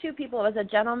first two people, it was a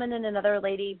gentleman and another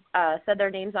lady, said their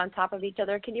names on top of each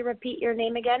other. Can you repeat your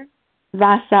name again?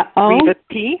 Vasa O. Reva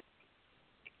P.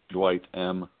 Dwight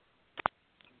M.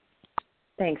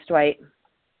 Thanks, Dwight.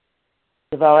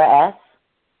 Devora S.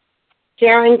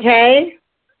 Sharon K.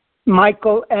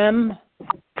 Michael M.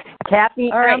 Kathy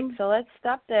All right, M. so let's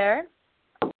stop there.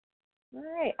 All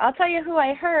right, I'll tell you who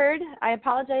I heard. I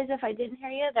apologize if I didn't hear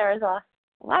you. There was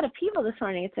a lot of people this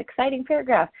morning. It's an exciting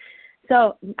paragraph.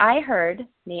 So I heard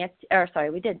we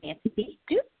did Nancy B.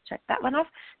 Check that one off.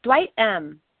 Dwight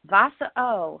M., Vasa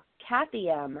O., Kathy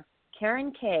M.,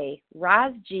 Karen K.,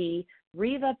 Roz G.,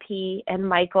 Reva P., and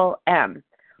Michael M.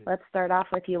 Let's start off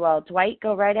with you all. Dwight,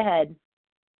 go right ahead.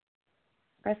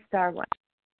 Press star 1.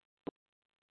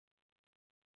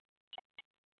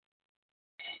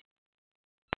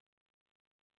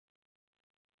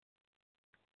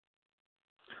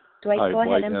 Dwight, Hi, go Dwight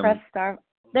ahead and M. press star.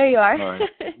 There you are. All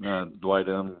right. Dwight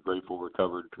M., grateful,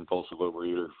 recovered, compulsive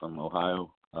overeater from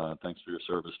Ohio. Thanks for your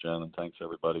service, Jen, and thanks,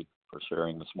 everybody, for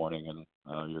sharing this morning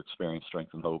and your experience,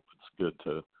 strength, and hope. It's good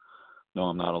to know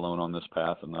I'm not alone on this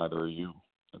path, and neither are you.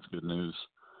 That's good news.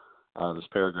 This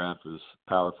paragraph is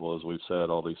powerful, as we've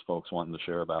said, all these folks wanting to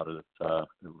share about it.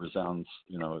 It resounds,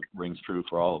 it rings true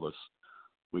for all of us.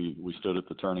 We stood at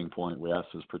the turning point. We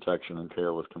asked his protection and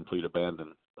care with complete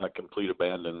abandon.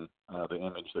 The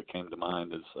image that came to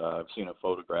mind is I've seen a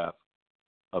photograph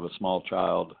of a small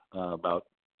child about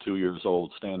 2 years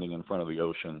old standing in front of the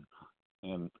ocean.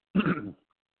 And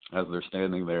as they're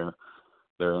standing there,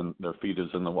 their feet is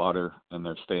in the water, and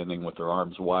they're standing with their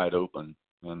arms wide open,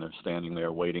 and they're standing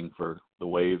there waiting for the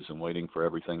waves and waiting for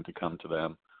everything to come to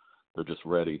them. They're just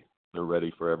ready. They're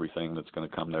ready for everything that's going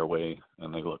to come their way,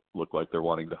 and they look like they're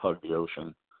wanting to hug the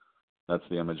ocean. That's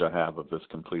the image I have of this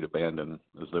complete abandon,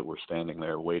 is that we're standing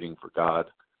there waiting for God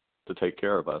to take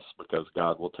care of us, because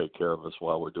God will take care of us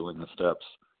while we're doing the steps.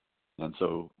 And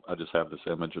so I just have this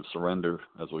image of surrender,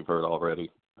 as we've heard already,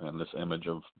 and this image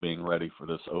of being ready for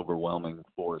this overwhelming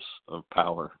force of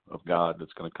power of God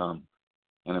that's going to come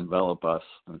and envelop us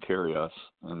and carry us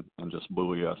and just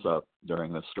buoy us up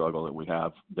during this struggle that we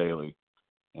have daily.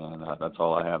 And that's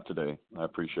all I have today. I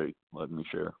appreciate letting me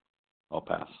share. I'll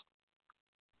pass.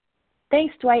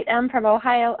 Thanks, Dwight M. from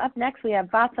Ohio. Up next, we have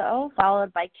Vasa O.,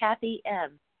 followed by Kathy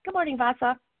M. Good morning,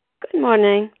 Vasa. Good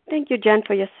morning. Thank you, Jen,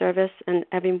 for your service and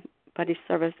everybody's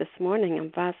service this morning. I'm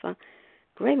Vasa,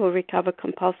 grateful, recovered,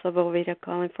 compulsive overeater,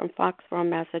 calling from Foxborough,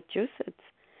 Massachusetts.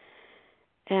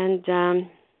 And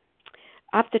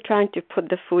after trying to put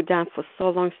the food down for so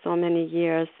long, so many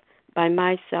years, by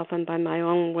myself and by my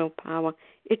own willpower,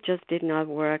 it just did not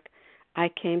work. I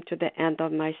came to the end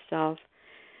of myself.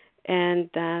 And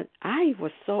I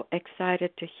was so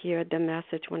excited to hear the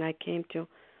message when I came to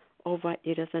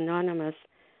Overeaters Anonymous,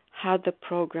 how the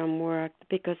program worked,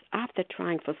 because after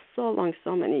trying for so long,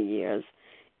 so many years,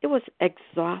 it was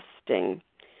exhausting.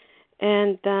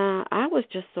 And I was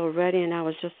just so ready, and I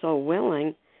was just so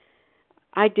willing.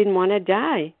 I didn't want to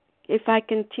die. If I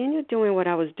continued doing what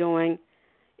I was doing,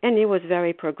 and it was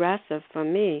very progressive for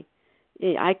me,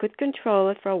 I could control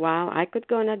it for a while. I could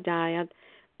go on a diet,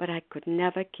 but I could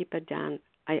never keep it down.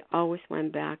 I always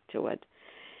went back to it.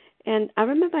 And I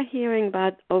remember hearing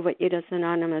about Overeaters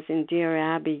Anonymous in Dear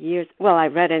Abby I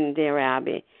read it in Dear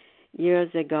Abby years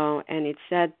ago, and it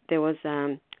said there was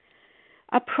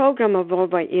a program of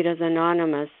Overeaters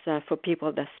Anonymous for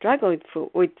people that struggle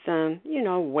with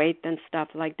weight and stuff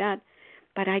like that.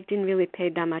 But I didn't really pay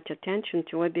that much attention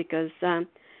to it because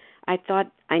I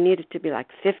thought I needed to be like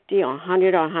 50 or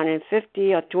 100 or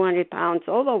 150 or 200 pounds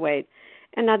overweight.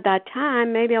 And at that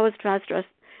time, maybe I was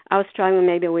struggling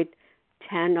maybe with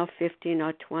 10 or 15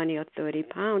 or 20 or 30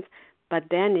 pounds. But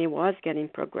then it was getting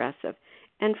progressive.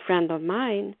 And a friend of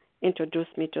mine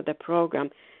introduced me to the program.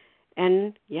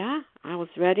 And, I was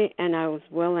ready and I was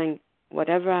willing.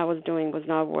 Whatever I was doing was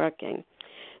not working.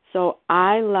 So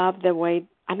I love the way,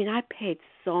 I paid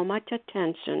so much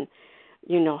attention,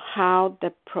 how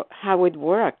it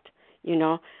worked,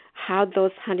 how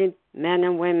those 100 men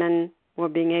and women were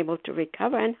being able to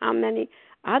recover and how many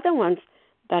other ones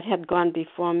that had gone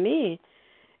before me.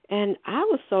 And I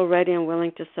was so ready and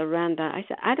willing to surrender. I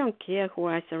said, I don't care who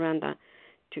I surrender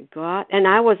to, God. And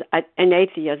I was an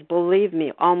atheist, believe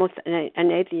me, almost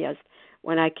an atheist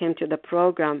when I came to the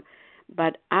program.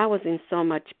 But I was in so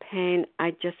much pain.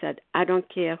 I just said, I don't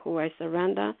care who I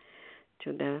surrender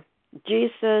to, the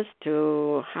Jesus,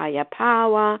 to higher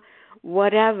power,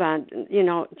 whatever,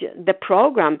 the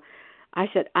program. I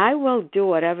said, I will do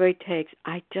whatever it takes.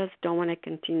 I just don't want to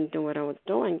continue doing what I was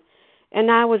doing.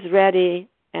 And I was ready,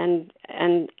 and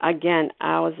again,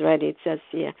 I was ready. It says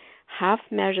here, half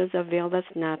measures availed us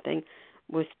nothing.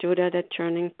 We stood at a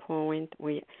turning point.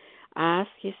 We asked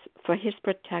for his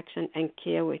protection and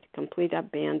care with complete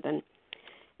abandon.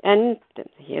 And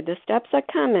here the steps are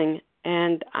coming.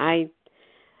 And I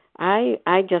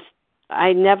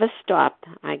never stopped.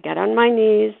 I got on my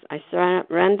knees. I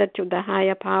surrendered to the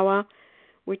higher power,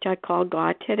 which I call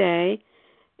God today.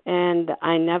 And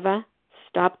I never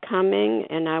stopped coming,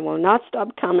 and I will not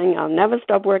stop coming. I'll never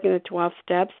stop working the 12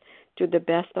 steps to the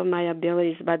best of my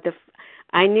abilities. But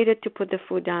I needed to put the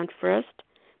food down first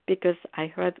because I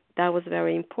heard that was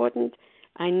very important.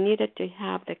 I needed to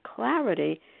have the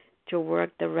clarity to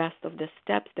work the rest of the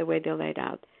steps the way they laid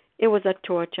out. It was a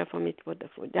torture for me to put the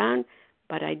food down,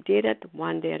 but I did it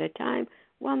one day at a time,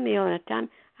 one meal at a time.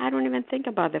 I don't even think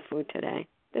about the food today.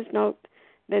 There's no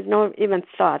even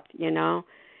thought,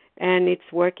 and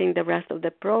it's working the rest of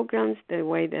the programs the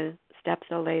way the steps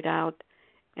are laid out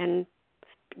and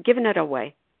giving it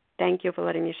away. Thank you for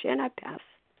letting me share, and I pass.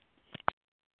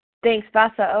 Thanks,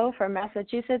 Vasa O. from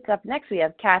Massachusetts. Up next, we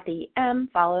have Kathy M.,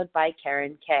 followed by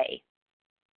Karen K.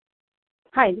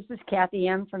 Hi, this is Kathy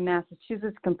M. from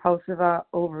Massachusetts, compulsive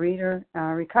overeater,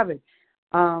 recovered.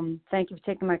 Thank you for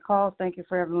taking my call. Thank you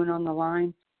for everyone on the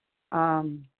line.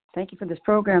 Thank you for this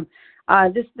program.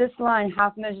 This line,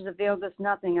 half measures availed us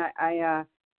nothing.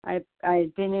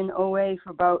 I've been in OA for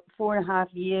about 4.5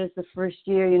 years. The first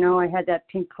year, I had that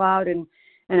pink cloud and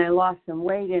I lost some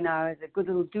weight, and I was a good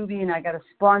little doobie, and I got a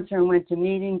sponsor and went to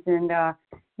meetings, and I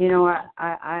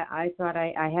thought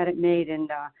I had it made, and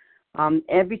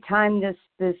every time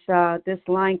this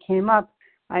line came up,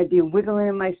 I'd be wiggling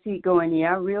in my seat, going,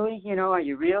 "Yeah, really? Are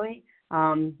you really?"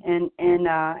 And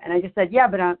I just said, "Yeah,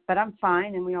 but I'm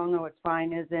fine," and we all know what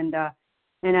fine is, and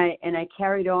I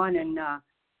carried on, and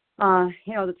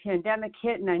the pandemic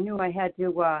hit, and I knew I had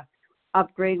to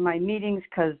upgrade my meetings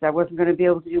because I wasn't going to be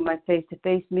able to do my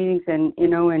face-to-face meetings, and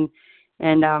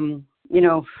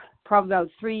probably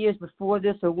about 3 years before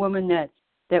this, a woman that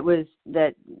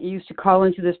used to call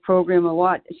into this program a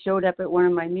lot showed up at one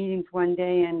of my meetings one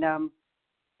day, and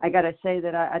I got to say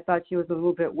that I thought she was a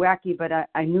little bit wacky, but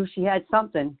I knew she had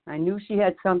something.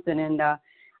 And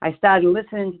I started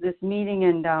listening to this meeting,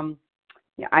 and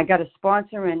I got a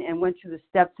sponsor and went through the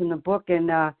steps in the book, and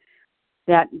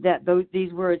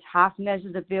these words, half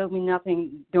measures availed me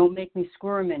nothing, don't make me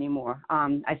squirm anymore.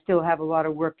 I still have a lot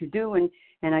of work to do, and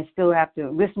I still have to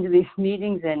listen to these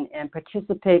meetings and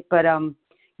participate, but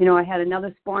I had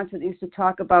another sponsor that used to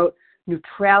talk about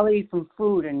neutrality from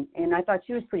food, and I thought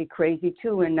she was pretty crazy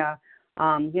too, and that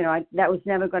was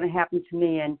never going to happen to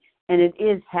me, and it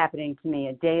is happening to me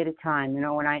a day at a time.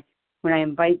 When I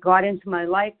invite God into my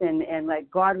life and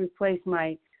let God replace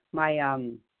my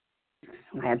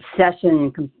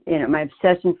obsession, my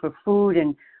obsession for food,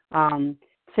 and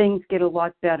things get a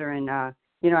lot better, and I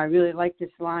really like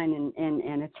this line,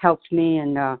 and it's helped me,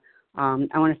 and I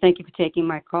want to thank you for taking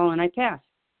my call, and I pass.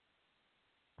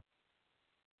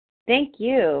 Thank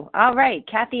you. All right,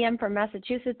 Kathy M. from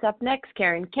Massachusetts. Up next,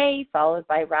 Karen K., followed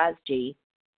by Roz G.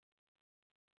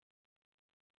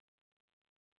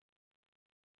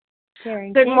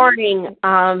 Good morning.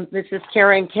 This is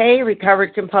Karen K.,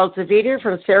 recovered compulsive eater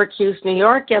from Syracuse, New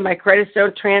York, and my credits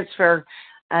don't transfer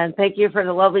And thank you for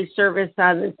the lovely service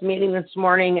on this meeting this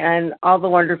morning and all the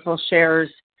wonderful shares.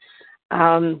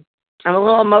 I'm a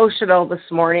little emotional this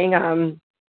morning.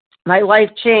 My life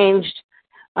changed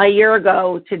a year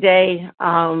ago today.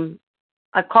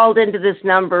 I called into this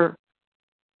number,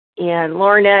 and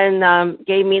Lauren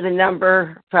gave me the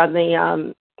number from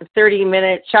the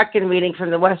 30-minute check-in meeting from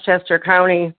the Westchester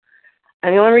County.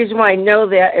 And the only reason why I know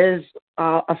that is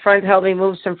a friend helped me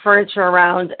move some furniture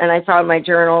around, and I found my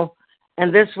journal.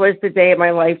 And this was the day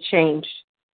my life changed.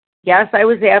 Yes, I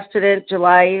was abstinent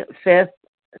July 5th,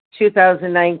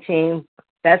 2019.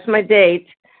 That's my date.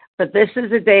 But this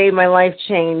is the day my life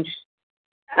changed.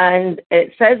 And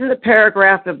it says in the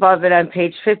paragraph above it on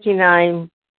page 59,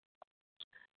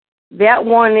 that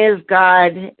one is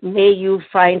God, may you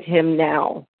find him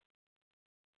now.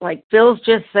 Like Bill's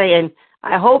just saying,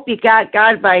 I hope you got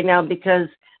God by now, because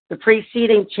the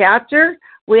preceding chapter,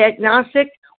 we agnostic,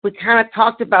 we kind of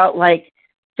talked about like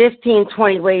 15,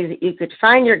 20 ways that you could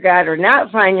find your God or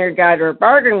not find your God or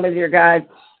bargain with your God.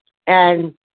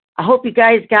 And I hope you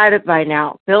guys got it by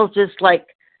now. Bill's just like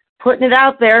putting it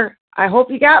out there. I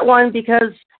hope you got one,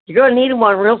 because you're going to need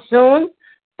one real soon.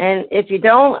 And if you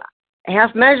don't,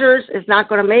 half measures is not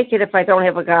going to make it if I don't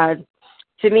have a God.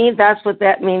 To me, that's what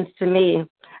that means to me.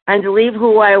 And to leave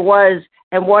who I was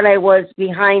and what I was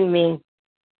behind me.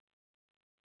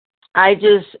 I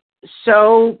just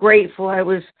so grateful. I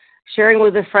was sharing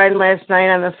with a friend last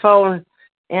night on the phone,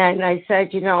 and I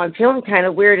said, I'm feeling kind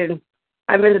of weird, and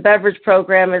I'm in the beverage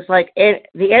program. It's like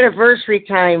the anniversary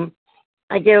time,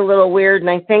 I get a little weird, and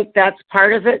I think that's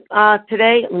part of it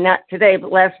today. Not today,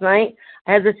 but last night.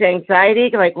 I had this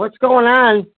anxiety, like, what's going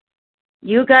on?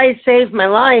 You guys saved my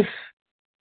life.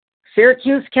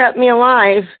 Syracuse kept me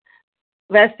alive.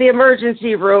 That's the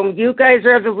emergency room. You guys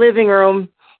are the living room.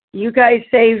 You guys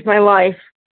saved my life.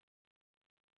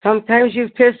 Sometimes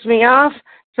you've pissed me off.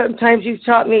 Sometimes you've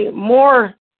taught me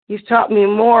more. You've taught me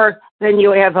more than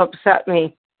you have upset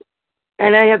me.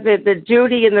 And I have the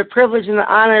duty and the privilege and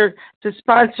the honor to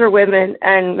sponsor women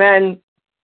and men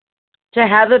to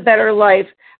have a better life,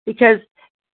 because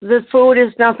the food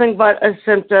is nothing but a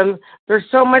symptom. There's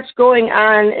so much going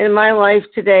on in my life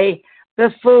today. The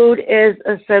food is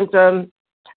a symptom.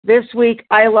 This week,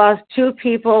 I lost 2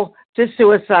 people to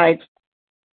suicide.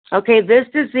 Okay, this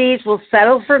disease will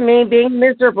settle for me being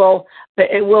miserable, but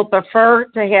it will prefer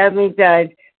to have me dead.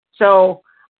 So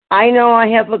I know I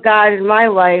have a God in my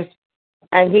life,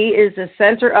 and he is the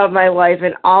center of my life,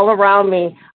 and all around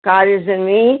me, God is in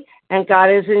me, and God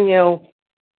is in you.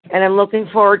 And I'm looking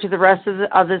forward to the rest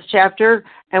of this chapter,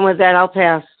 and with that, I'll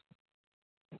pass.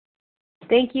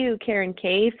 Thank you, Karen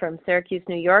K. from Syracuse,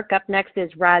 New York. Up next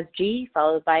is Roz G.,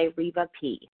 followed by Reva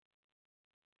P.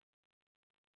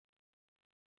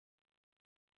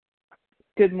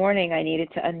 Good morning. I needed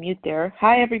to unmute there.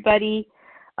 Hi, everybody.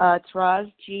 It's Roz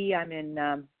G. I'm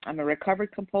a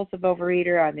recovered compulsive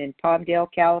overeater. I'm in Palmdale,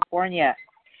 California.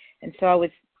 And so I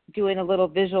was doing a little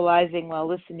visualizing while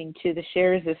listening to the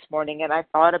shares this morning, and I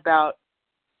thought about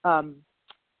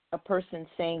a person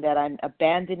saying that I'm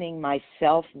abandoning my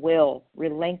self-will,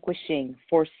 relinquishing,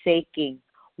 forsaking,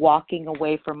 walking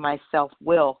away from my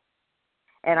self-will.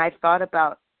 And I thought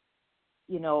about,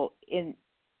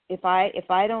 if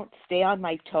I don't stay on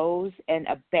my toes and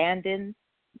abandon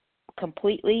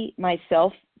completely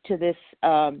myself to this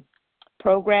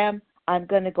program, I'm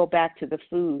going to go back to the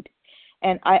food.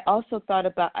 And I also thought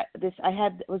about this.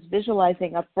 Was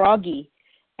visualizing a froggy,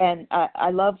 and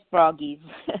I love froggies.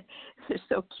 They're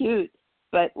so cute.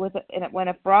 But when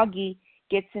a froggy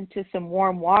gets into some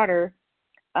warm water,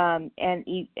 and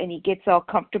he gets all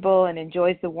comfortable and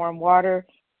enjoys the warm water,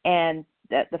 and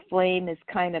that the flame is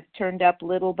kind of turned up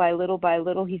little by little by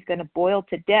little, he's going to boil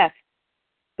to death.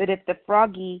 But if the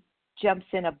froggy jumps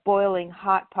in a boiling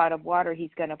hot pot of water, he's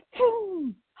going to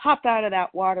hop out of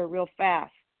that water real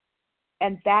fast.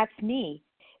 And that's me.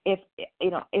 If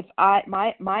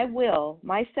my will,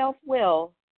 my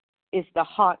self-will is the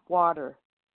hot water.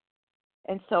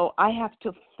 And so I have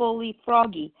to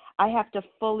I have to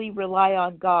fully rely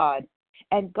on God.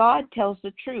 And God tells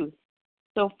the truth.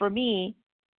 So for me,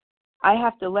 I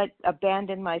have to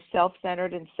abandon my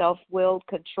self-centered and self-willed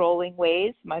controlling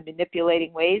ways, my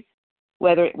manipulating ways,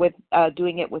 whether with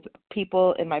doing it with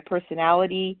people in my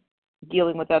personality,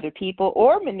 dealing with other people,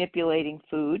 or manipulating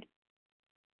food.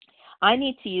 I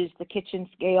need to use the kitchen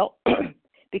scale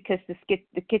because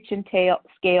the kitchen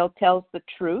scale tells the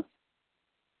truth.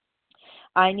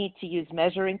 I need to use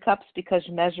measuring cups because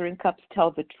measuring cups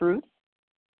tell the truth.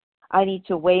 I need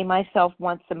to weigh myself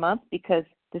once a month because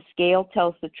the scale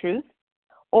tells the truth.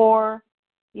 Or,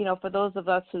 for those of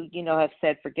us who, have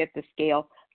said, forget the scale,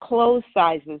 clothes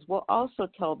sizes will also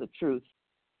tell the truth.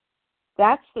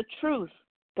 That's the truth.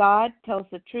 God tells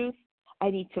the truth. I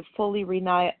need to fully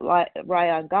rely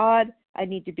on God. I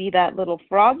need to be that little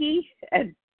froggy.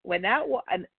 And when that,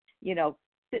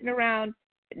 sitting around,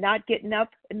 not getting up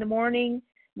in the morning,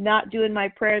 not doing my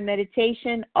prayer and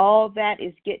meditation, all that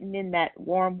is getting in that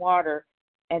warm water.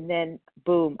 And then,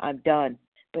 boom, I'm done.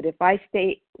 But if I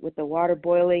stay with the water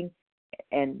boiling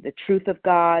and the truth of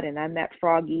God, and I'm that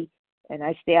froggy, and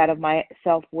I stay out of my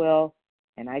self-will,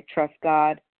 and I trust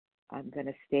God, I'm going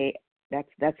to stay.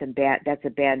 That's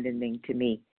abandoning to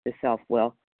me, the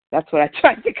self-will. That's what I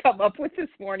tried to come up with this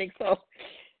morning. So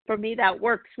for me, that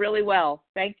works really well.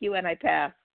 Thank you, and I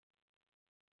pass.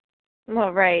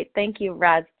 All right. Thank you,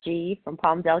 Roz G. from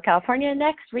Palmdale, California.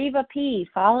 Next, Reva P.,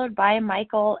 followed by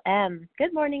Michael M.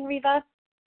 Good morning, Reva.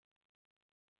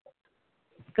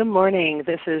 Good morning.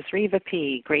 This is Reva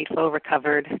P., grateful,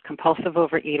 recovered, compulsive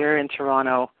overeater in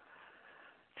Toronto.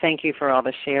 Thank you for all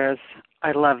the shares.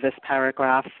 I love this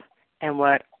paragraph. And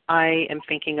what I am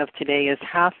thinking of today is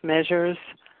half measures.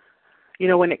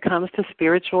 When it comes to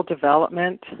spiritual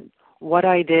development, what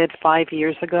I did 5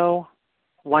 years ago,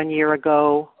 1 year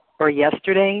ago, or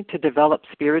yesterday to develop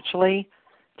spiritually,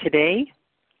 today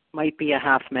might be a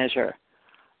half measure.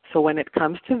 So when it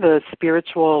comes to the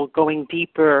spiritual going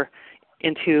deeper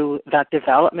into that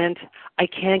development, I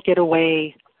can't get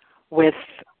away with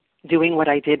doing what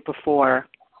I did before.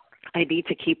 I need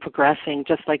to keep progressing.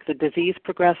 Just like the disease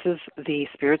progresses, the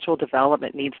spiritual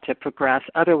development needs to progress.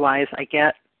 Otherwise, I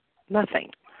get nothing.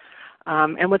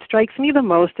 And what strikes me the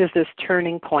most is this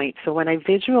turning point. So when I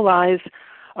visualize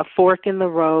a fork in the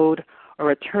road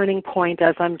or a turning point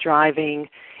as I'm driving,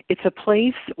 it's a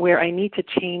place where I need to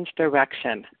change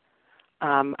direction.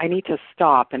 I need to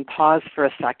stop and pause for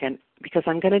a second because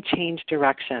I'm going to change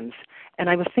directions. And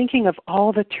I was thinking of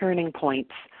all the turning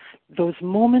points, those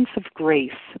moments of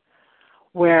grace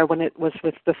where when it was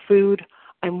with the food,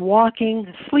 I'm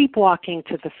sleepwalking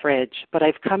to the fridge, but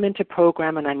I've come into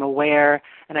program and I'm aware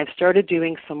and I've started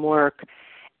doing some work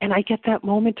and I get that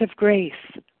moment of grace.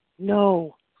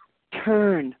 No,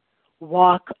 turn,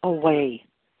 walk away,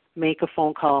 make a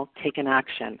phone call, take an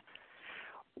action.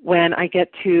 When I get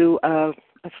to a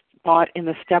spot in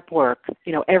the step work,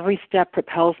 every step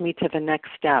propels me to the next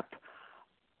step.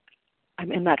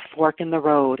 I'm in that fork in the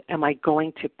road. Am I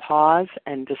going to pause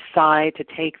and decide to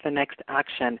take the next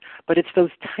action? But it's those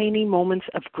tiny moments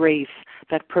of grace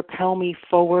that propel me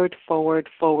forward, forward,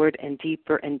 forward, and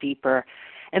deeper and deeper.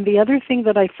 And the other thing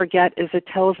that I forget is it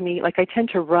tells me, like I tend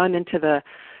to run into the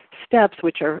steps,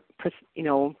 which are,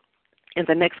 in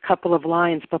the next couple of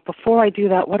lines. But before I do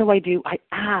that, what do? I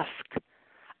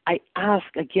ask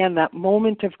again, that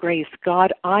moment of grace.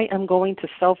 God, I am going to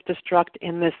self-destruct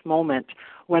in this moment,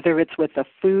 whether it's with a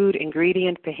food,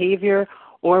 ingredient, behavior,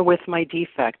 or with my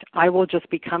defect. I will just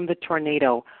become the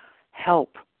tornado.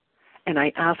 Help. And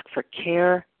I ask for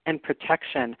care and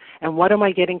protection. And what am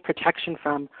I getting protection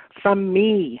from? From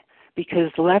me.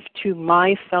 Because left to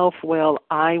my self-will,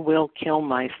 I will kill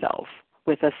myself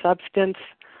with a substance,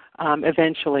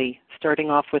 eventually,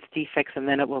 starting off with defects, and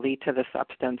then it will lead to the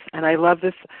substance. And I love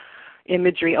this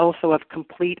imagery also of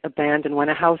complete abandon. When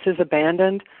a house is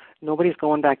abandoned, nobody's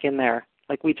going back in there.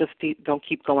 Like we just don't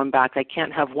keep going back. I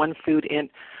can't have one foot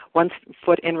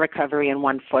in recovery and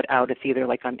 1 foot out. It's either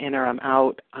like I'm in or I'm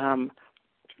out.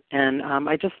 And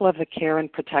I just love the care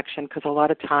and protection because a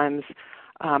lot of times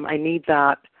I need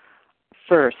that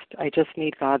first. I just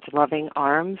need God's loving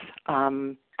arms.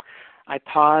 I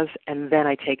pause, and then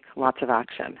I take lots of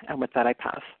action. And with that, I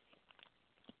pass.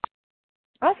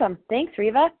 Awesome. Thanks,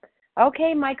 Reva.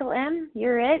 Okay, Michael M.,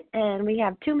 you're it, and we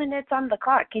have 2 minutes on the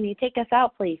clock. Can you take us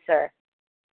out, please, sir?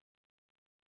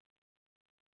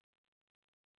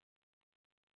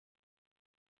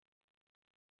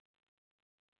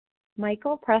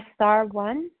 Michael, press star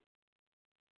 1.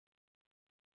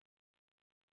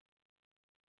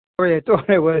 Sorry, I thought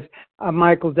I was.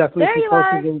 Michael, definitely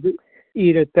compulsive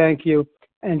eater. Thank you,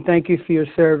 and thank you for your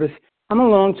service. I'm a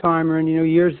long timer, and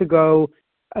years ago,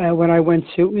 when I went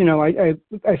to,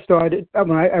 I started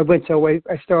when I went to OA.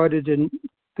 I started in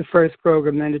the first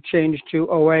program, then it changed to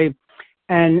OA,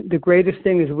 and the greatest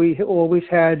thing is we always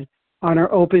had on our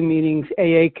open meetings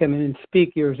AA come in and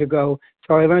speak years ago.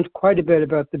 So I learned quite a bit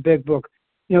about the Big Book.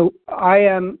 I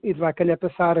am like an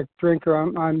episodic drinker.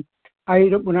 When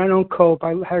I don't cope,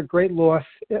 I had a great loss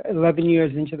 11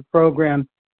 years into the program,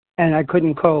 and I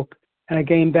couldn't cope, and I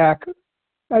gained back.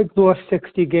 I lost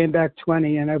 60, gained back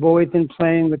 20, and I've always been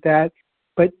playing with that.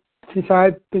 But since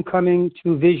I've been coming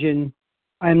to Vision,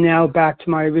 I'm now back to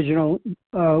my original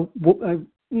goal,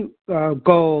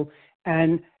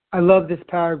 and I love this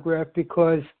paragraph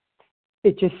because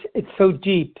it's so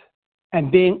deep,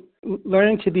 and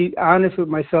learning to be honest with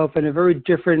myself in a very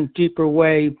different, deeper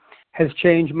way has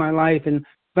changed my life. And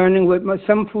learning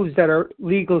some foods that are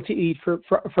legal to eat for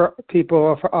people,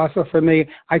 or for us, or for me,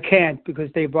 I can't, because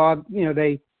they kind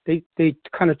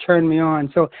of turn me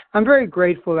on. So I'm very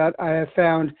grateful that I have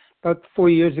found, about 4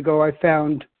 years ago, I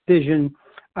found vision,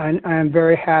 and I'm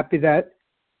very happy that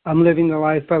I'm living the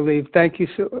life I live. Thank you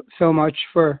so much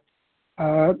for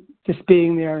just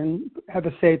being there, and have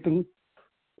a safe and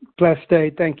blessed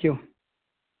day. Thank you.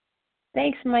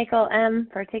 Thanks, Michael M.,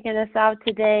 for taking us out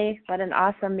today. What an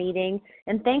awesome meeting.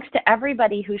 And thanks to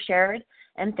everybody who shared,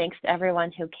 and thanks to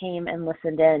everyone who came and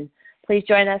listened in. Please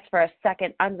join us for a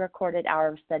second unrecorded hour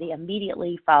of study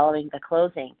immediately following the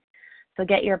closing. So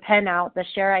get your pen out. The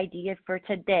share ID for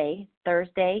today,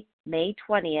 Thursday, May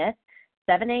 20th,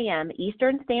 7 a.m.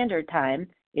 Eastern Standard Time,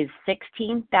 is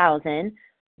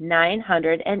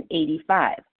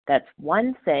 16,985. That's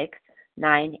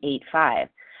 16985.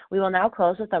 We will now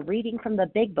close with a reading from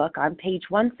the Big Book on page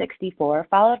 164,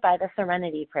 followed by the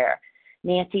Serenity Prayer.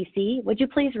 Nancy C., would you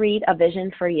please read A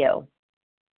Vision for You?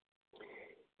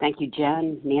 Thank you,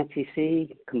 Jen. Nancy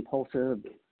C., compulsive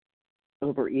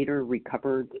overeater,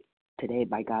 recovered today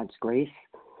by God's grace.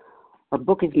 Our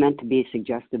book is meant to be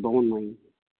suggestive only.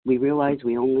 We realize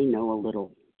we only know a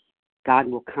little. God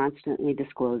will constantly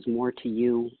disclose more to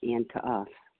you and to us.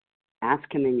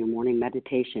 Ask him in your morning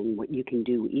meditation what you can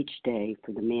do each day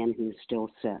for the man who is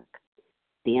still sick.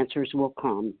 The answers will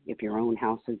come if your own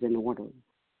house is in order.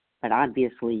 But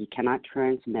obviously, you cannot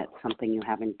transmit something you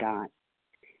haven't got.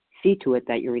 See to it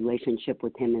that your relationship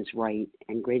with him is right,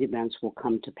 and great events will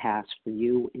come to pass for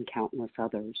you and countless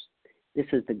others. This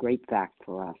is the great fact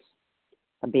for us.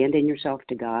 Abandon yourself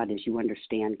to God as you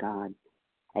understand God.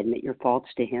 Admit your faults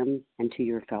to him and to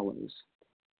your fellows.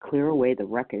 Clear away the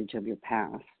wreckage of your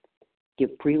past. Give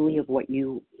freely of what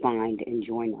you find and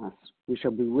join us. We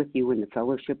shall be with you in the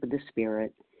fellowship of the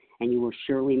Spirit, and you will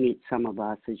surely meet some of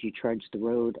us as you trudge the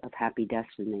road of happy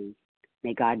destiny.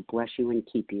 May God bless you and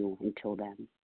keep you until then.